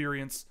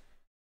experience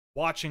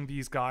watching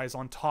these guys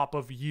on top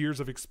of years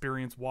of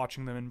experience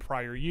watching them in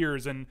prior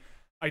years and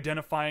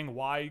identifying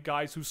why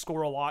guys who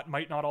score a lot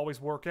might not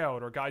always work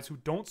out, or guys who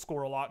don't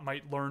score a lot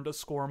might learn to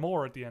score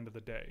more at the end of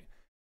the day.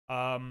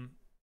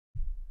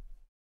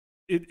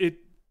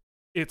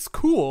 It's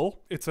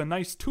cool. It's a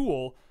nice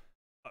tool,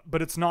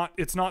 but it's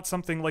not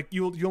something like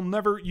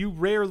you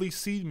rarely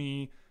see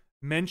me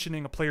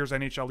mentioning a player's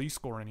NHLE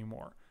score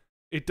anymore.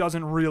 It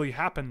doesn't really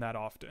happen that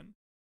often,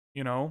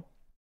 and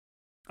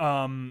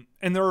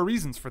there are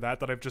reasons for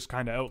that I've just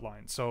kind of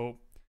outlined. So,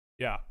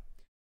 yeah.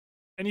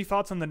 Any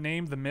thoughts on the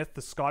name, the myth,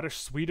 the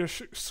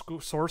Scottish-Swedish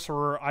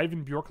sorcerer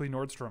Ivan Bjorkley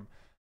Nordstrom?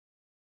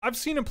 I've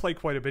seen him play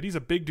quite a bit. He's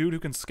a big dude who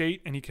can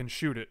skate and he can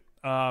shoot it,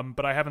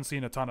 but I haven't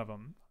seen a ton of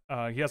him.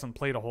 He hasn't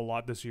played a whole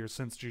lot this year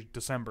since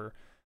December.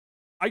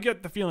 I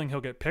get the feeling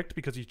he'll get picked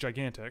because he's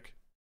gigantic.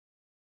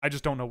 I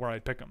just don't know where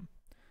I'd pick him.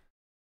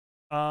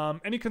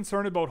 Any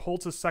concern about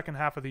Holtz's second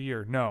half of the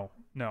year? No.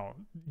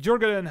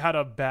 Djurgården had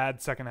a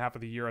bad second half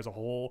of the year as a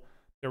whole.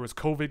 There was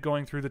COVID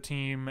going through the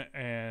team,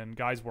 and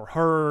guys were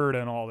hurt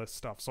and all this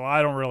stuff. So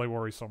I don't really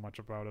worry so much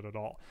about it at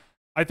all.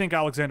 I think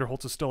Alexander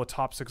Holtz is still a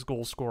top 6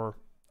 goal scorer.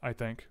 I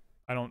think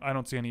I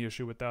don't see any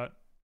issue with that.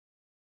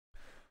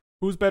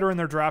 Who's better in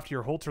their draft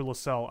year, Holtz or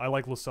Lysell? I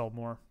like Lysell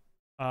more.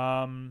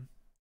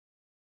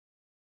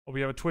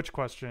 We have a Twitch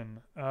question.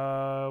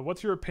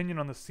 What's your opinion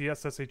on the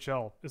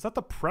CSSHL? Is that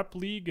the prep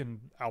league in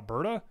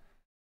Alberta?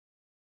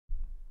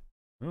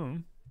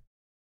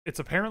 It's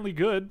apparently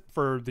good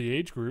for the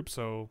age group,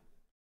 so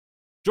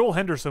Joel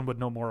Henderson would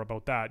know more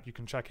about that. You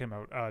can check him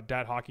out.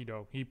 Dat Hockey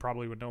Dough. He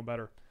probably would know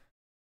better.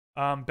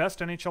 Best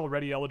NHL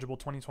ready eligible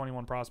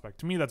 2021 prospect.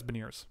 To me, that's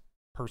Beniers,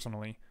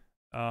 personally.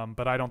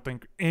 But I don't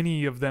think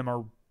any of them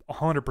are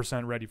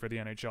 100% ready for the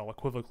NHL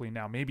equivocally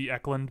now. Maybe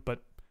Eklund,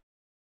 but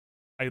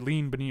I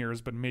lean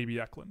Beniers, but maybe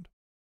Eklund.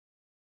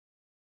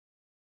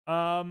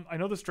 I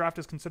know this draft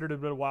is considered a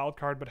bit of a wild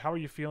card, but how are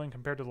you feeling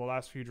compared to the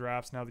last few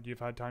drafts now that you've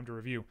had time to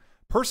review?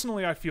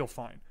 Personally, I feel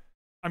fine.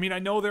 I mean, I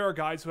know there are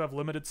guys who have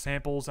limited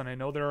samples, and I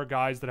know there are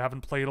guys that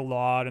haven't played a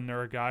lot, and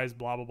there are guys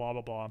blah, blah, blah,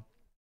 blah, blah.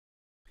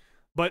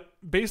 But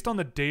based on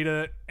the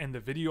data and the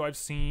video I've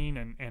seen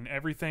and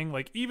everything,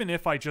 like, even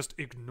if I just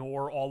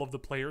ignore all of the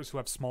players who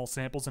have small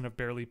samples and have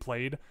barely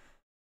played,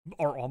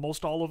 or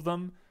almost all of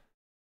them,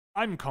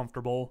 I'm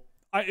comfortable.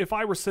 If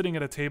I were sitting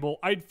at a table,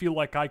 I'd feel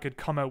like I could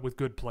come out with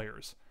good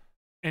players.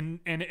 And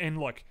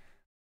look,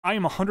 I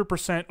am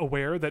 100%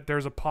 aware that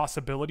there's a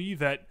possibility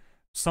that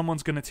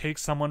someone's going to take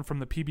someone from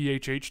the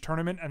PBHH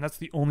tournament, and that's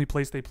the only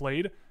place they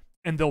played,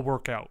 and they'll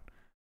work out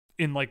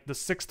in like the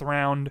 6th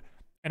round,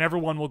 and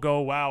everyone will go,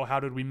 wow, how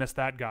did we miss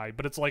that guy?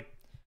 But it's like,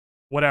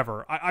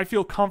 whatever. I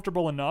feel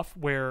comfortable enough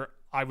where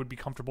I would be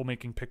comfortable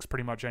making picks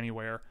pretty much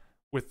anywhere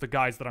with the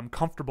guys that I'm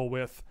comfortable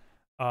with,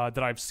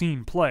 that I've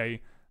seen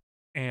play,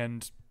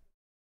 and,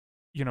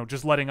 you know,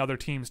 just letting other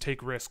teams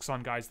take risks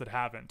on guys that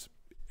haven't.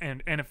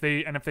 And if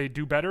they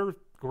do better,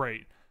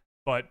 great.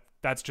 But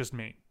that's just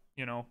me,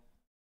 you know?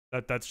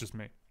 That's just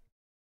me.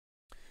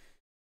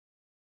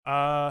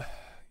 Uh,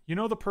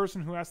 the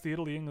person who asked the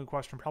Italy England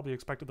question probably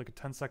expected like a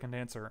 10-second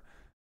answer.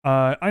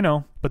 I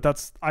know, but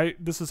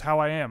this is how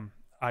I am.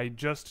 I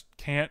just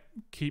can't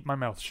keep my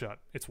mouth shut.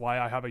 It's why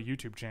I have a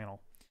YouTube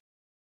channel.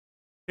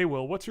 Hey,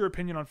 Will, what's your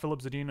opinion on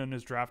Filip Zadina and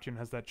his draft year, and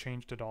has that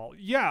changed at all?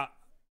 Yeah,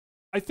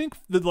 I think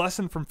the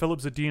lesson from Filip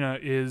Zadina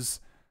is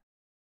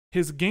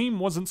his game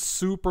wasn't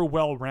super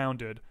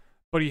well-rounded,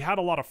 but he had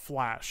a lot of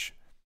flash.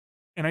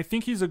 And I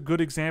think he's a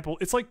good example.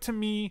 It's like, to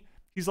me,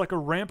 he's like a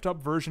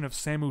ramped-up version of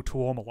Samu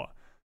Tuomola,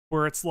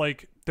 where it's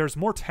like there's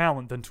more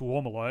talent than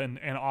Tuomola,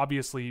 and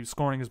obviously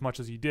scoring as much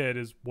as he did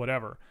is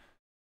whatever,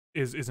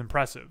 is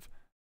impressive.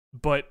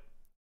 But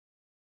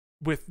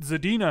with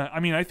Zadina, I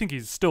mean, I think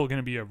he's still going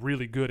to be a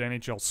really good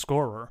NHL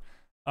scorer,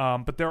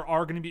 but there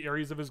are going to be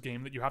areas of his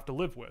game that you have to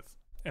live with.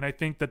 And I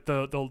think that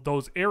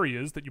those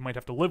areas that you might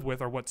have to live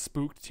with are what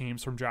spooked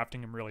teams from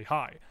drafting him really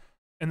high.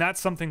 And that's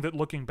something that,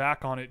 looking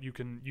back on it,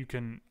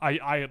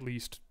 I at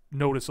least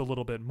notice a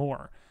little bit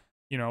more.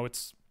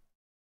 It's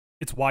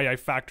why I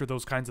factor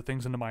those kinds of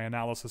things into my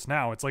analysis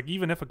now. It's like,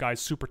 even if a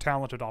guy's super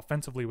talented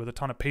offensively with a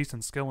ton of pace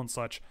and skill and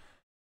such,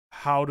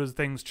 how do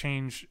things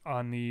change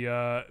on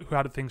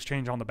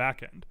the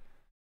back end?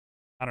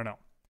 I don't know.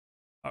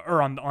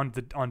 Or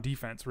on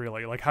defense,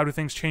 really. Like, how do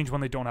things change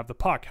when they don't have the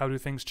puck? How do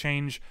things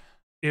change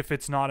if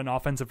it's not an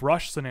offensive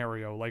rush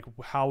scenario? Like,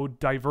 how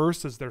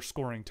diverse is their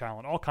scoring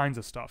talent? All kinds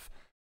of stuff.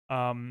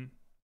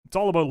 It's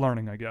all about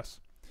learning, I guess.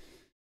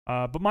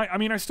 But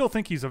I still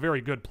think he's a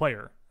very good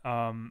player.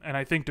 And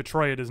I think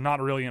Detroit is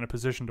not really in a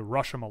position to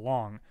rush him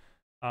along.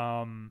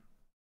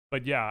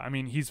 But yeah, I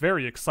mean, he's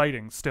very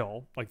exciting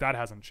still. Like, that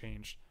hasn't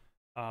changed.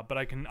 But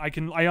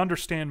I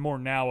understand more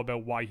now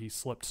about why he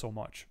slipped so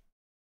much.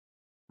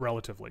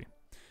 Relatively.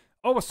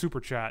 Oh, a super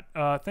chat.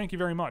 Thank you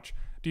very much.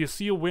 Do you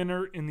see a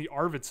winner in the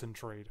Arvidsson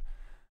trade?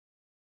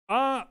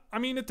 I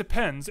mean, it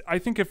depends. I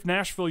think if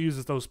Nashville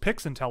uses those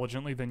picks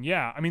intelligently, then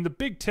yeah. I mean, the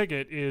big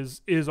ticket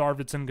is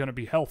Arvidsson going to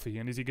be healthy,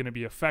 and is he going to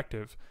be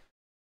effective?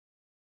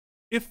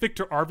 If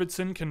Victor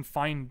Arvidsson can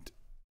find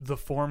the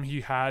form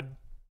he had,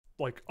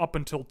 like, up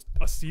until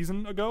a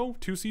season ago,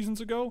 2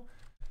 seasons ago,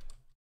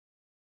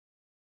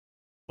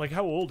 like,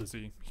 how old is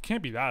he? He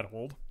can't be that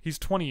old. He's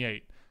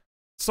 28.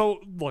 So,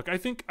 look, I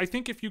think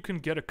if you can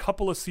get a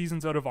couple of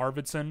seasons out of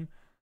Arvidsson,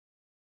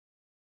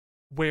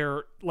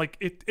 where, like,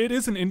 it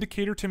is an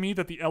indicator to me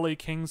that the LA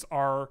Kings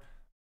are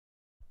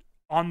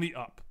on the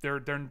up. They're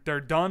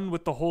done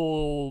with the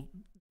whole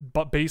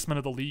basement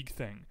of the league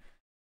thing.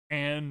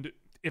 And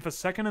if a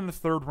second and a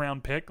third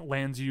round pick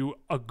lands you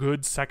a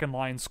good second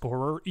line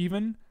scorer,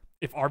 even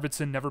if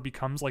Arvidsson never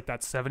becomes like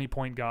that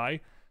 70-point guy,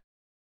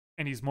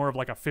 and he's more of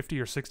like a 50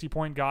 or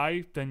 60-point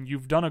guy, then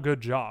you've done a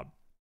good job.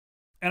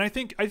 And I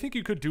think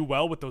you could do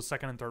well with those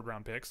second and third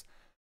round picks.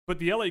 But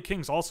the LA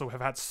Kings also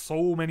have had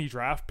so many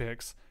draft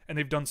picks, and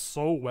they've done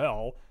so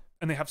well,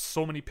 and they have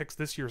so many picks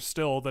this year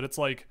still, that it's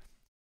like,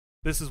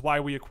 this is why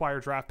we acquire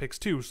draft picks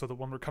too, so that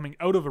when we're coming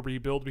out of a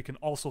rebuild, we can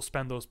also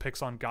spend those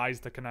picks on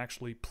guys that can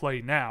actually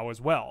play now as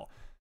well.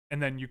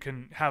 And then you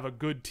can have a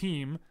good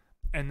team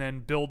and then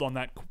build on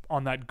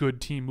that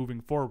good team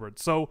moving forward.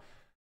 So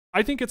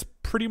I think it's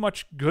pretty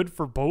much good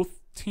for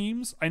both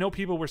teams. I know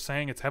people were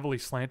saying it's heavily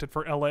slanted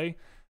for LA.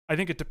 I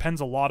think it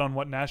depends a lot on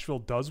what Nashville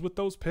does with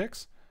those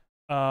picks.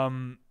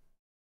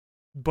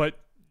 But,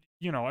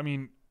 I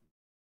mean,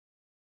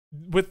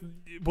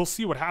 we'll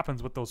see what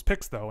happens with those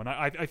picks, though. And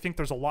I think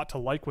there's a lot to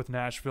like with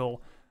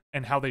Nashville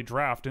and how they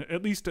draft,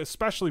 at least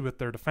especially with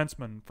their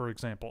defensemen, for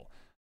example.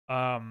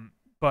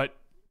 But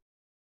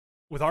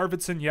with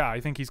Arvidsson, yeah, I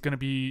think he's going to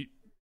be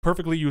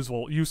perfectly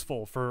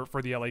useful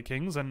for the LA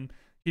Kings, and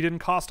he didn't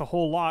cost a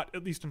whole lot,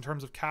 at least in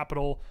terms of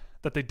capital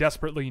that they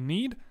desperately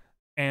need,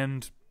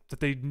 and that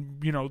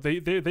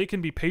they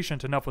can be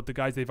patient enough with the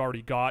guys they've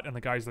already got and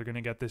the guys they're going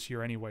to get this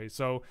year anyway.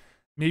 So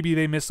maybe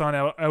they miss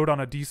out on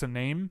a decent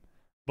name,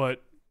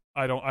 but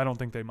I don't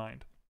think they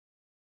mind.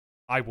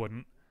 I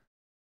wouldn't.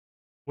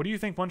 What do you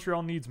think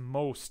Montreal needs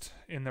most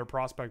in their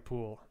prospect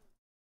pool?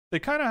 They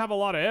kind of have a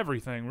lot of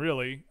everything,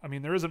 really. I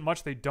mean, there isn't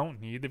much they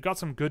don't need. They've got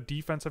some good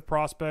defensive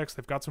prospects.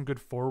 They've got some good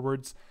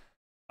forwards.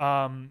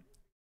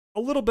 A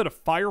little bit of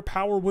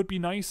firepower would be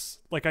nice.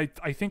 Like, I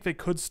think they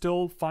could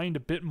still find a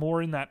bit more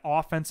in that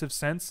offensive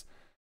sense,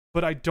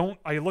 but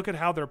I look at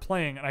how they're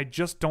playing, and I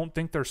just don't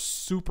think they're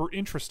super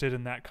interested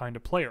in that kind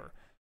of player.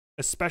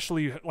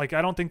 Especially, like,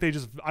 I don't think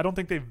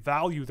they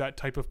value that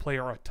type of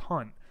player a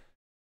ton.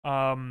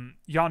 Jan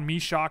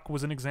Mysak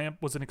was an example,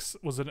 was an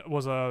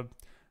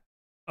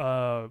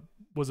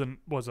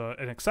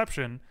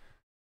exception.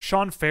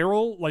 Sean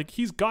Farrell, like,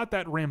 he's got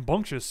that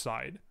rambunctious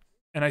side.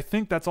 And I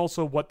think that's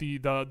also what the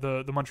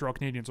Montreal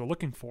Canadiens are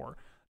looking for.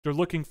 They're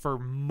looking for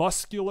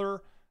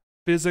muscular,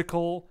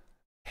 physical,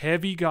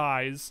 heavy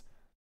guys.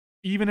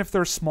 Even if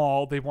they're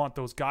small, they want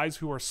those guys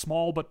who are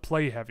small but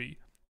play heavy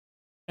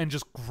and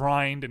just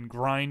grind and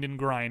grind and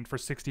grind for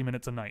 60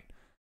 minutes a night.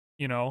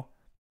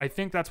 I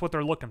think that's what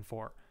they're looking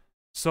for.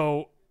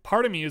 So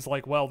part of me is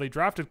like, well, they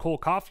drafted Cole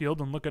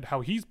Caulfield and look at how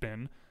he's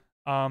been.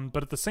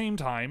 But at the same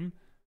time,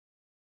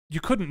 you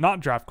couldn't not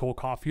draft Cole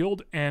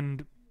Caulfield,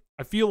 and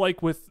I feel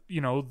like with,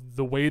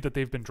 the way that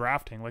they've been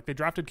drafting, like they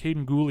drafted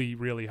Caden Gooley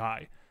really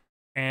high.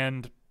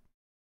 And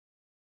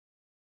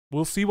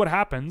we'll see what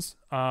happens.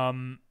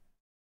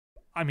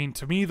 I mean,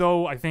 to me,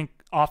 though, I think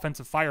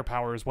offensive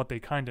firepower is what they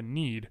kind of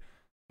need.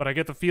 But I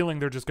get the feeling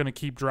they're just going to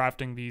keep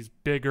drafting these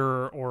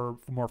bigger or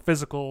more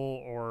physical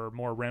or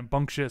more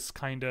rambunctious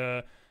kind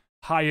of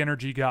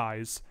high-energy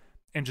guys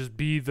and just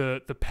be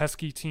the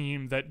pesky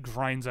team that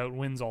grinds out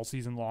wins all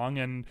season long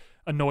and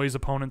annoys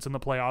opponents in the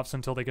playoffs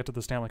until they get to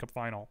the Stanley Cup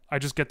final. I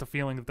just get the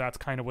feeling that that's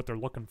kind of what they're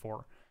looking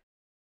for.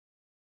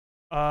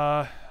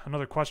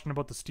 Another question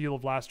about the steal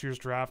of last year's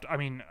draft. I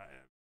mean,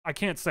 I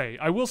can't say.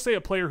 I will say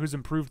a player who's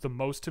improved the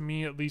most to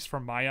me, at least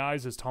from my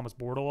eyes, is Thomas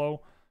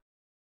Bordeleau.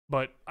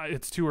 But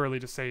it's too early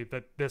to say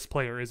that this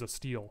player is a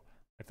steal,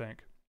 I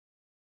think.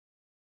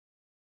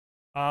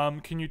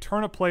 Can you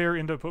turn a player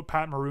into a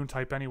Pat Maroon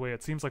type anyway?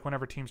 It seems like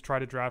whenever teams try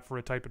to draft for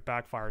a type, it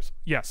backfires.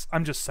 Yes,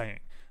 I'm just saying.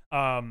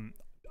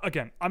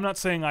 Again, I'm not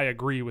saying I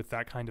agree with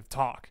that kind of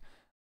talk,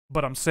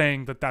 but I'm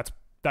saying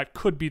that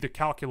could be the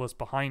calculus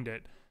behind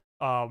it.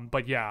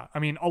 But yeah, I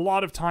mean, a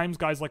lot of times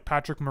guys like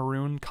Patrick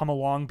Maroon come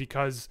along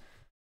because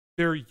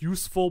they're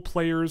useful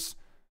players,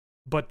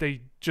 but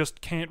they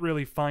just can't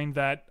really find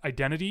that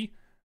identity.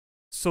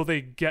 So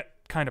they get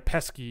kind of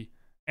pesky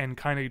and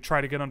kind of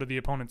try to get under the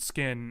opponent's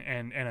skin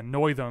and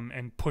annoy them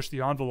and push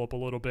the envelope a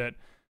little bit.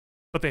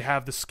 But they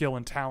have the skill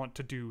and talent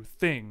to do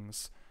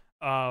things.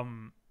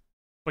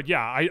 But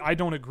yeah, I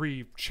don't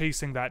agree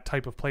chasing that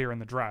type of player in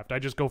the draft. I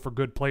just go for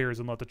good players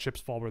and let the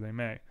chips fall where they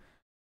may.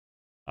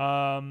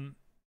 How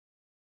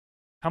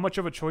much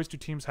of a choice do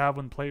teams have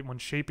when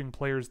shaping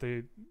players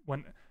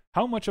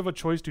how much of a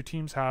choice do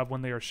teams have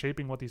when they are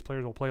shaping what these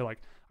players will play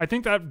like? I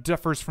think that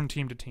differs from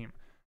team to team.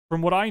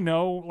 From what I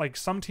know, like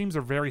some teams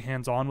are very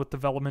hands-on with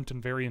development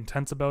and very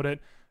intense about it.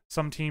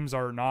 Some teams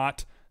are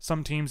not.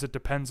 Some teams it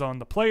depends on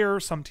the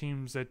player, some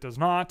teams it does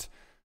not.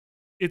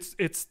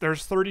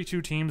 There's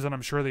 32 teams and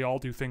I'm sure they all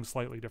do things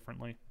slightly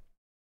differently.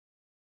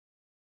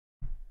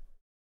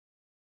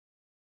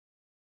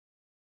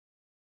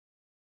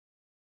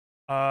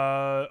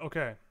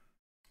 Okay.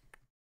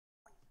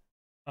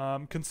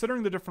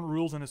 Considering the different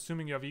rules and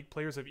assuming you have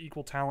players of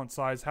equal talent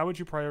size, how would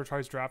you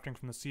prioritize drafting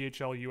from the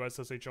CHL,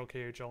 USSHL,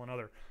 KHL, and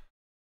other?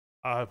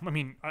 I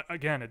mean,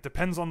 again, it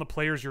depends on the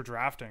players you're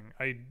drafting.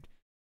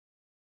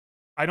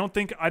 I don't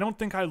think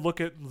I look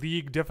at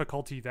league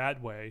difficulty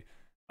that way.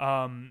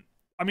 I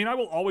mean, I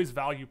will always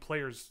value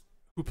players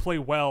who play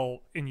well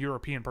in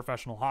European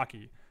professional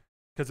hockey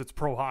because it's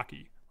pro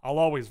hockey. I'll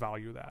always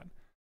value that.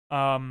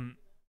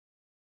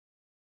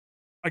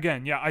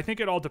 Again, yeah, I think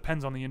it all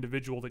depends on the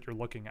individual that you're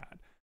looking at.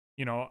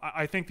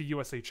 I think the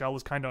USHL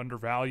is kind of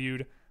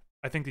undervalued.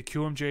 I think the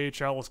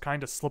QMJHL is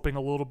kind of slipping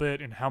a little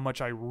bit in how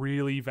much I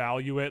really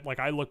value it. Like,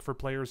 I look for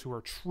players who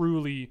are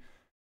truly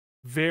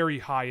very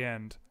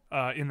high-end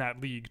in that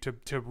league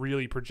to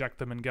really project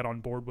them and get on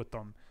board with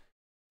them.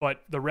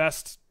 But the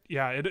rest,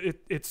 yeah,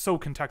 it's so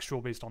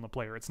contextual based on the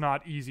player. It's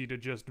not easy to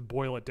just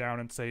boil it down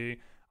and say,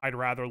 I'd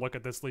rather look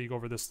at this league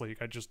over this league.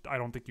 I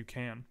don't think you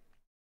can.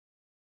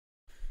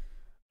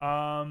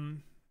 How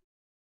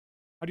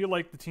do you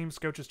like the team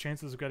Scouch's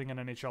chances of getting an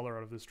NHLer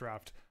out of this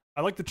draft? I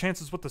like the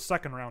chances with the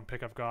second round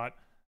pick I've got,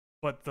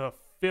 but the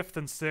 5th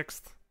and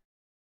 6th,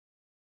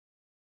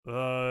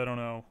 I don't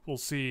know. We'll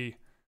see.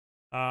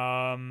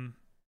 5th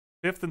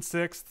and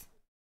 6th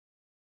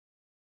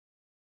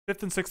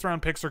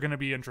round picks are going to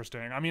be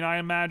interesting. I mean, I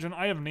imagine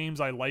I have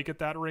names I like at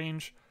that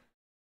range,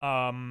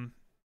 but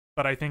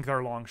I think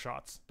they're long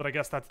shots. But I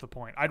guess that's the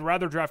point. I'd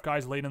rather draft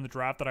guys late in the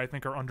draft that I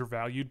think are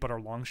undervalued but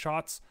are long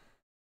shots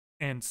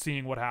and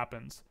seeing what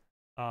happens.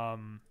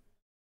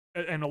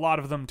 And a lot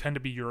of them tend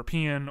to be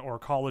European or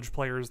college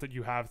players that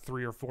you have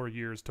 3 or 4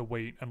 years to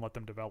wait and let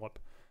them develop.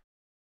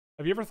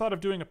 Have you ever thought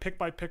of doing a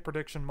pick-by-pick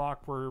prediction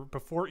mock where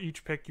before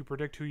each pick you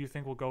predict who you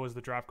think will go as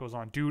the draft goes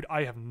on? Dude,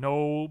 I have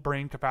no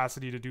brain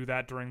capacity to do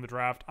that during the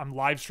draft. I'm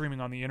live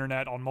streaming on the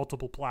internet on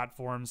multiple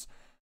platforms.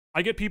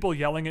 I get people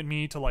yelling at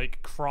me to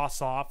like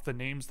cross off the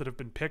names that have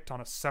been picked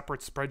on a separate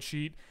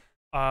spreadsheet.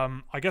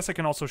 I guess I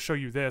can also show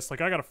you this.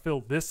 Like, I got to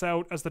fill this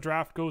out as the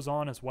draft goes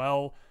on as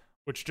well,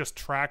 which just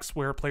tracks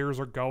where players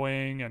are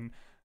going. And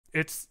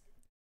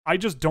I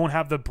just don't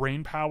have the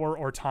brain power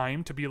or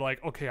time to be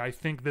like, okay, I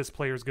think this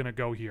player is going to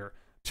go here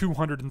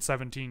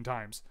 217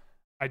 times.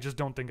 I just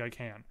don't think I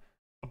can.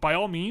 But by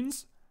all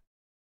means,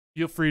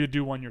 feel free to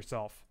do one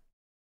yourself.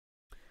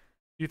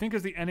 Do you think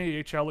as the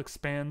NAHL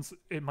expands,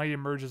 it might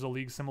emerge as a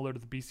league similar to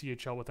the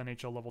BCHL with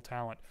NHL level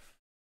talent?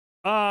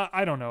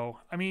 I don't know.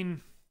 I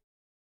mean,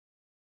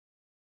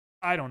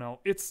 I don't know.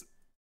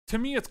 To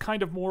me, it's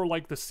kind of more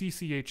like the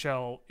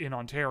CCHL in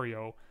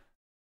Ontario,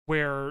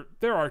 where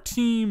there are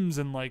teams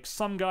and like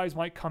some guys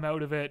might come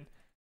out of it,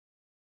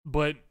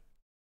 but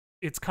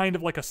it's kind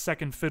of like a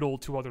second fiddle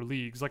to other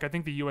leagues. Like, I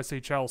think the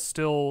USHL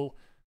still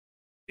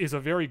is a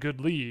very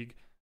good league,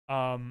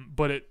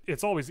 but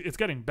it's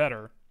getting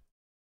better.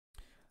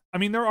 I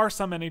mean, there are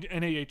some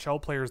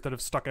NAHL players that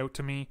have stuck out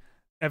to me.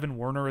 Evan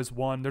Werner is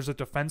one. There's a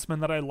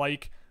defenseman that I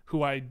like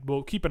who I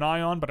will keep an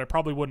eye on, but I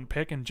probably wouldn't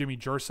pick, and Jimmy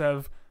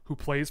Jursev, who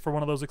plays for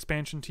one of those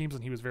expansion teams,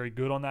 and he was very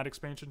good on that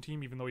expansion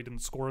team, even though he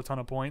didn't score a ton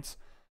of points.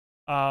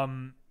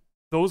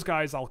 Those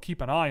guys I'll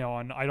keep an eye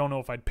on. I don't know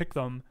if I'd pick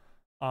them,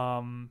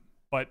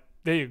 but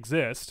they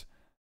exist.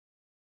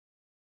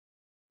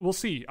 We'll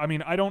see. I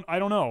mean, I don't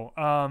know.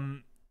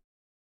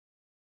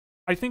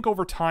 I think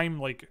over time,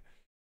 like,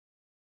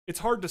 it's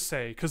hard to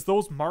say because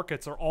those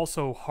markets are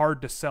also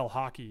hard to sell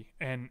hockey,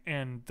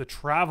 and the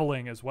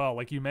traveling as well.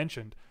 Like you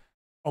mentioned,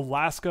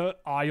 Alaska,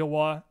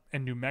 Iowa,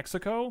 and New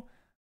Mexico,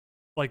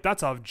 like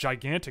that's a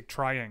gigantic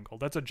triangle.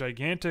 That's a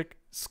gigantic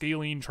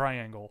scalene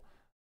triangle.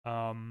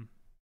 Yeah,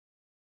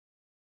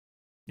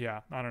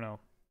 I don't know.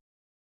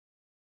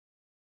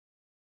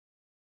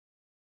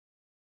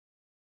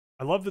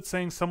 I love that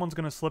saying someone's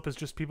going to slip is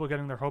just people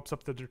getting their hopes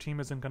up that their team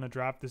isn't going to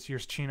draft this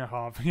year's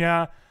Chernihiv.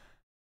 Yeah,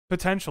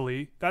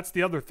 potentially. That's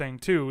the other thing,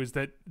 too, is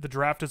that the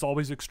draft is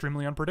always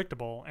extremely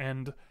unpredictable.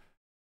 And,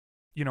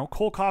 you know,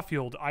 Cole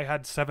Caulfield, I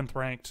had 7th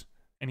ranked,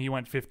 and he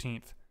went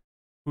 15th.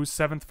 Who's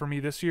 7th for me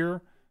this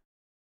year?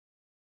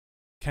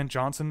 Kent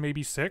Johnson,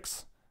 maybe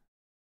 6th?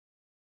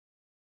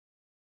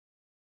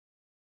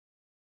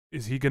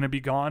 Is he going to be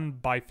gone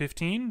by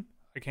 15?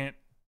 I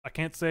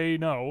can't say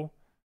no.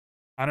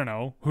 I don't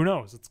know. Who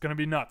knows? It's going to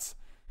be nuts.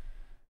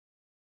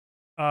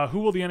 Who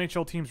will the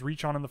NHL teams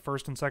reach on in the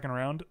first and second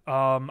round?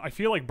 I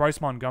feel like Bryce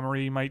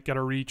Montgomery might get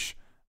a reach.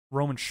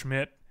 Roman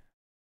Schmidt.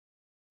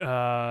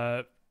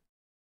 The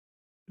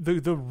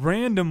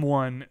random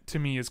one to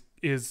me is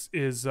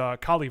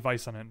Kalle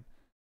Väisänen.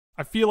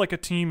 I feel like a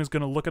team is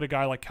going to look at a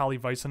guy like Kalle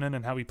Väisänen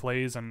and how he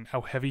plays and how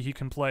heavy he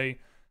can play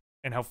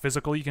and how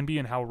physical he can be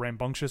and how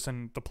rambunctious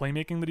and the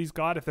playmaking that he's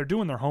got. If they're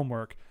doing their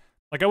homework,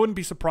 like I wouldn't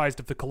be surprised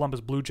if the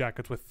Columbus Blue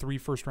Jackets with 3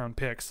 first-round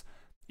picks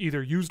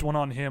either used one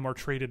on him or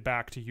traded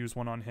back to use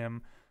one on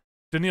him.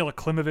 Danila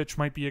Klimovich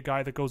might be a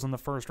guy that goes in the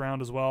first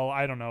round as well.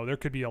 I don't know. There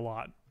could be a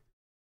lot.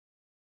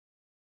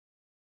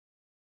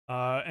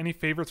 Any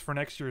favorites for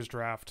next year's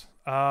draft?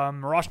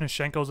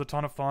 Miroshnichenko's a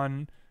ton of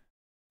fun.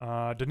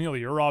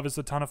 Danil Yurov is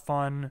a ton of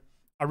fun.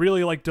 I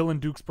really like Dylan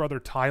Duke's brother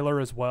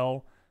Tyler as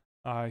well.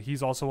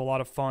 He's also a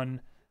lot of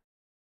fun.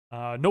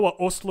 Noah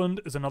Ostlund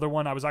is another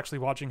one. I was actually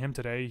watching him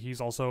today.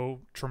 He's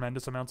also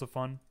tremendous amounts of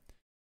fun.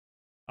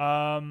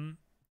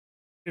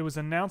 It was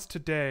announced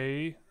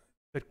today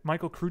that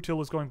Michael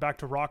Krutil is going back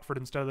to Rockford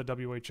instead of the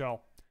WHL.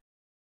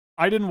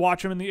 I didn't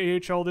watch him in the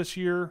AHL this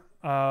year.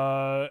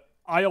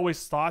 I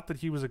always thought that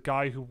he was a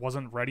guy who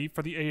wasn't ready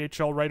for the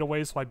AHL right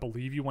away, so I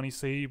believe you when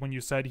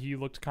you said he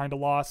looked kind of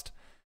lost.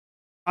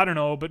 I don't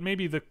know, but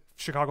maybe the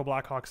Chicago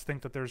Blackhawks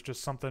think that there's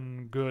just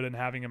something good in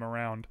having him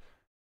around.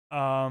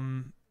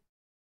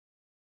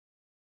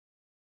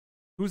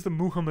 Who's the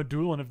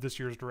Muhammadulin of this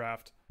year's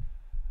draft?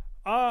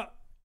 I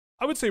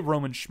would say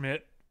Roman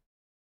Schmidt.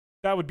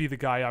 That would be the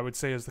guy I would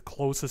say is the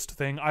closest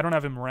thing. I don't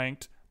have him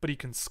ranked, but he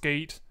can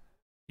skate.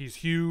 He's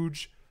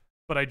huge,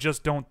 but I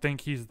just don't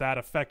think he's that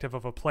effective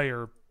of a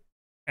player.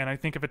 And I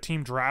think if a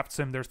team drafts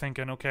him, they're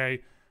thinking,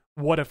 okay,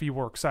 what if he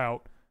works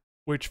out?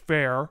 Which,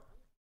 fair,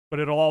 but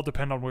it'll all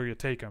depend on where you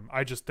take him.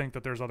 I just think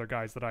that there's other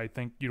guys that I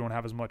think you don't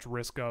have as much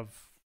risk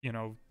of, you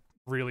know,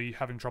 really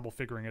having trouble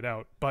figuring it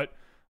out. But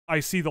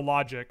I see the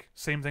logic.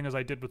 Same thing as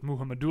I did with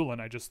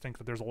Muhammadulin. I just think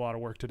that there's a lot of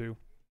work to do.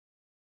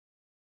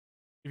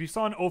 If you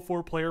saw an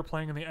 04 player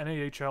playing in the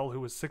NAHL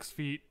who was 6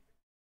 feet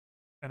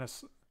and an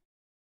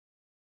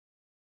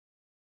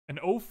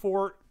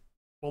 04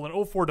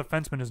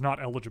 defenseman is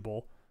not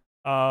eligible.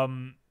 I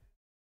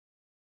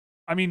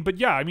mean, but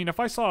yeah, I mean, if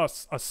I saw a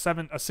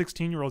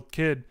 16-year-old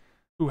kid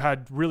who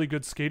had really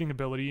good skating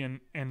ability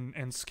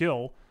and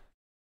skill,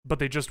 but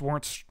they just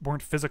weren't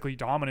physically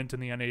dominant in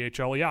the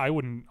NAHL, yeah, I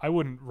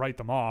wouldn't write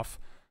them off.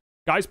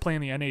 Guys play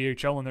in the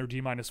NAHL and they're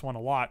D-1 a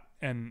lot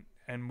and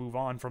move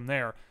on from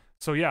there.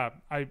 So yeah,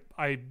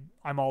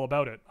 I'm all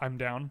about it. I'm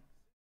down.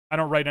 I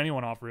don't write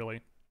anyone off really.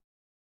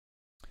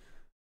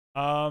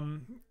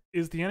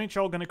 Is the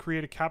NHL going to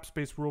create a cap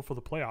space rule for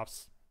the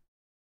playoffs?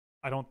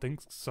 I don't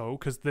think so,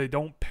 because they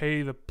don't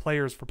pay the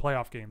players for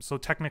playoff games. So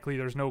technically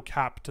there's no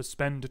cap to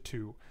spend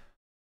to.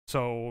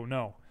 So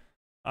no.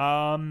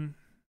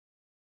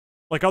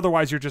 Like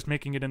otherwise you're just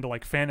making it into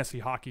like fantasy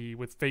hockey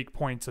with fake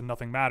points and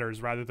nothing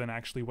matters rather than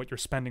actually what you're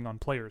spending on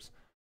players.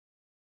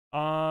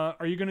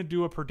 Are you going to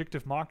do a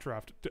predictive mock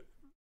draft?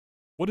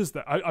 What is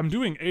that? I'm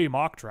doing a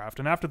mock draft,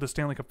 and after the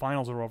Stanley Cup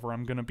Finals are over,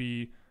 I'm going to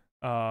be...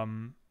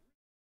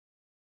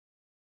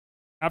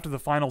 after the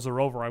finals are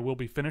over, I will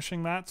be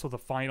finishing that, so the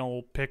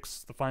final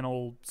picks, the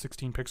final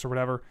 16 picks or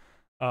whatever,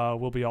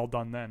 will be all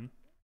done then.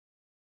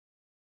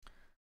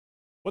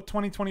 What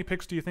 2020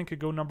 picks do you think could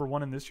go number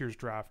 1 in this year's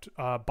draft?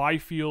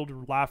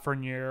 Byfield,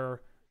 Lafreniere,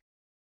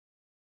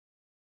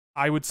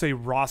 I would say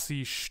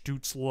Rossi,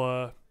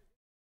 Stützle,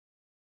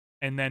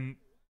 and then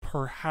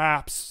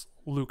perhaps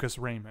Lucas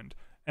Raymond.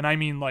 And I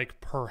mean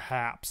like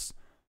perhaps.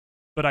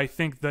 But I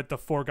think that the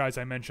 4 guys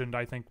I mentioned,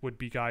 I think would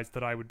be guys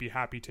that I would be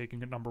happy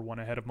taking at number 1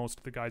 ahead of most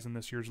of the guys in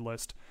this year's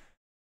list.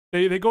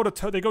 They go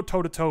toe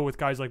to toe with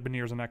guys like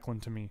Beniers and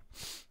Eklund to me.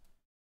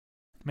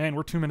 Man,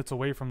 we're 2 minutes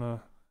away from the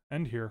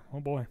end here. Oh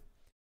boy.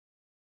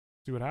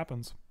 See what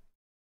happens.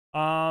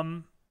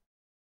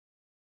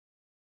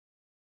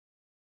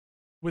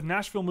 With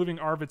Nashville moving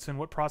Arvidsson,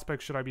 what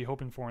prospects should I be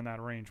hoping for in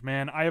that range?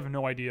 Man, I have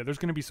no idea. There's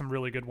going to be some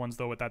really good ones,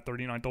 though, with that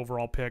 39th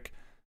overall pick.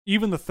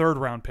 Even the third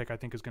round pick, I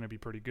think, is going to be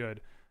pretty good.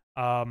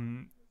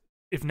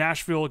 If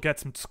Nashville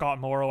gets some Scott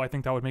Morrow, I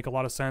think that would make a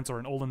lot of sense, or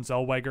an Olin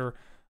Zellweger,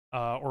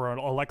 or an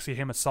Alexei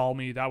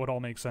Hemasalmi. That would all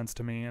make sense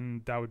to me,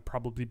 and that would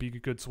probably be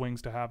good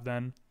swings to have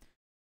then.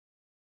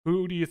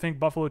 Who do you think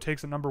Buffalo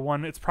takes at number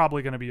 1? It's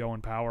probably going to be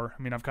Owen Power.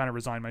 I mean, I've kind of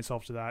resigned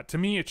myself to that. To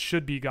me, it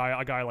should be a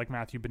guy like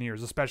Matthew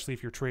Beniers, especially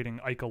if you're trading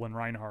Eichel and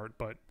Reinhart.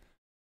 But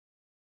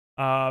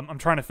I'm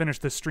trying to finish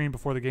this stream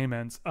before the game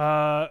ends.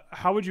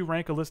 How would you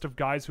rank a list of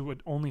guys who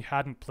only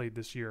hadn't played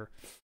this year?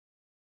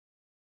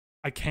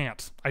 I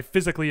can't. I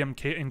physically am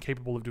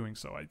incapable of doing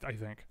so, I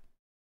think.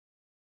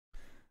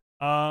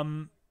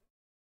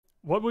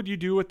 What would you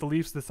do with the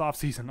Leafs this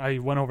offseason? I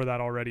went over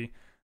that already.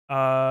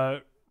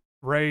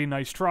 Ray,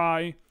 nice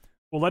try.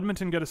 Will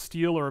Edmonton get a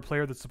steal or a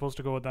player that's supposed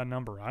to go with that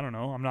number? I don't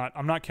know.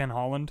 I'm not Ken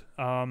Holland.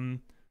 The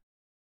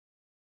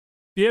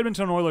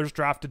Edmonton Oilers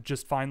drafted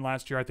just fine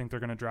last year. I think they're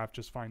going to draft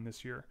just fine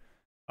this year.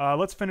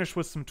 Let's finish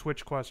with some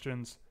Twitch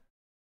questions.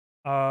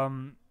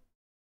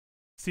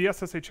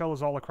 CSSHL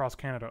is all across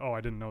Canada. Oh, I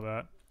didn't know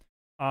that.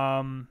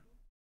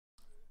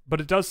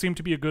 But it does seem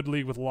to be a good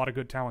league with a lot of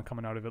good talent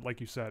coming out of it,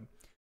 like you said.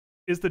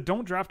 Is the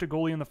don't draft a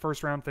goalie in the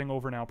first round thing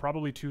over now?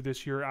 Probably 2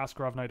 this year.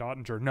 Askarov, Knight,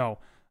 Ottinger. No.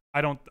 I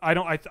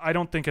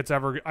don't think it's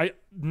ever.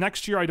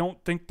 Next year, I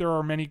don't think there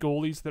are many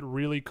goalies that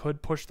really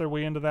could push their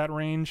way into that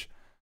range.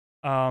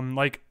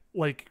 Like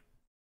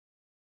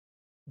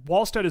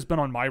Wallstead has been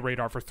on my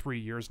radar for 3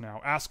 years now.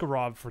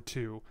 Askarov for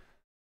 2.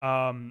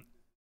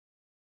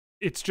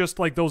 It's just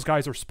like those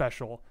guys are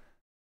special.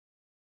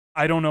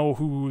 I don't know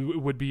who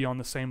would be on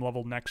the same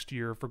level next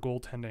year for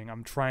goaltending.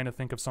 I'm trying to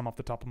think of some off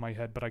the top of my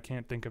head, but I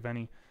can't think of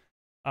any.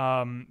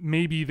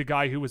 Maybe the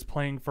guy who was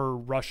playing for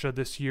Russia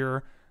this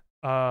year.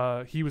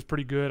 He was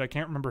pretty good. I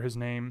can't remember his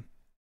name,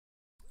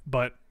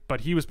 but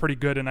he was pretty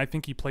good, and I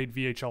think he played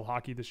VHL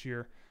hockey this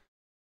year.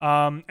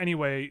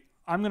 Anyway,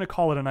 I'm going to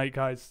call it a night,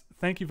 guys.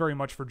 Thank you very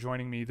much for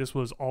joining me. This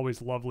was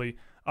always lovely.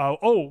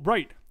 Oh,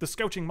 right, the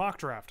Scouting Mock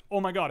Draft. Oh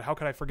my god, how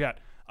could I forget?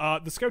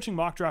 The Scouting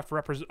Mock Draft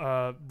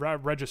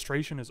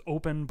registration is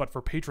open, but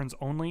for patrons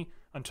only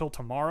until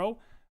tomorrow.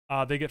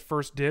 They get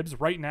first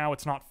dibs. Right now,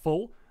 it's not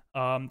full.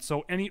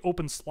 So any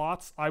open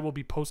slots, I will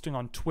be posting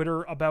on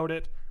Twitter about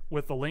it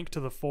with the link to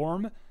the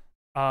form.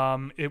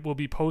 It will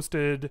be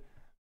posted,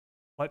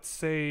 let's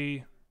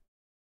say,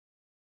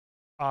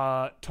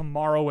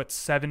 tomorrow at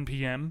 7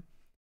 p.m.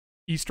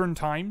 Eastern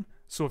time.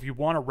 So if you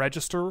want to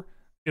register,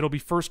 it'll be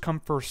first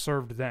come, first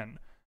served then.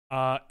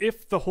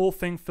 If the whole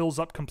thing fills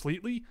up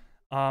completely,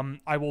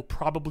 I will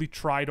probably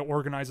try to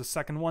organize a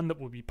second one that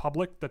will be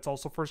public. That's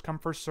also first come,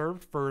 first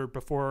served for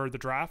before the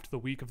draft, the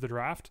week of the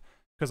draft,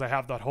 because I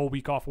have that whole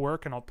week off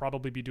work, and I'll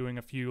probably be doing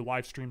a few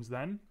live streams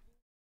then.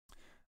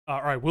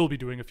 Or I will be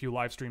doing a few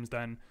live streams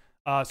then.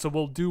 So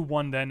we'll do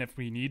one then if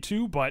we need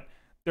to, but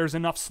there's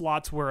enough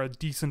slots where a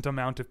decent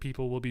amount of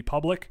people will be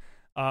public.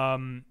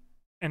 And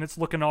it's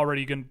looking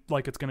already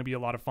like it's going to be a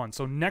lot of fun.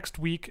 So next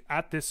week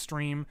at this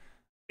stream,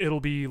 it'll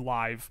be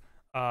live.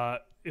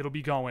 It'll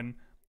be going.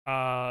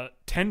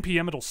 10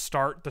 p.m. it'll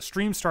start. The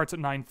stream starts at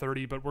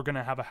 9:30, but we're going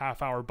to have a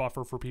half-hour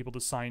buffer for people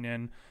to sign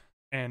in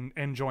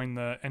and join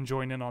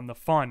in on the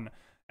fun.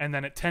 And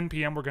then at 10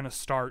 p.m. we're going to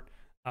start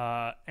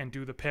and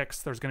do the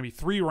picks. There's going to be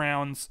 3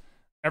 rounds.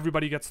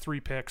 Everybody gets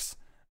 3 picks.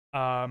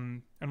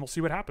 And we'll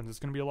see what happens. It's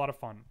going to be a lot of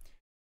fun.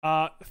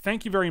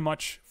 Thank you very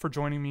much for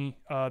joining me.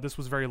 This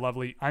was very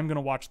lovely. I'm going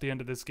to watch the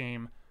end of this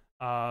game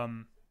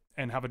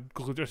and have a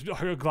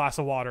glass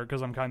of water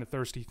because I'm kind of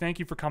thirsty. Thank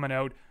you for coming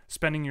out,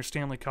 spending your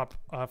Stanley Cup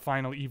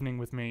final evening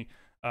with me.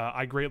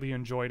 I greatly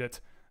enjoyed it.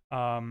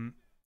 Thank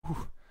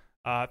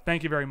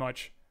you very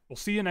much. We'll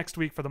see you next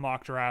week for the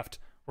mock draft.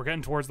 We're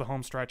getting towards the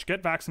home stretch.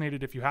 Get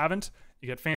vaccinated if you haven't. You get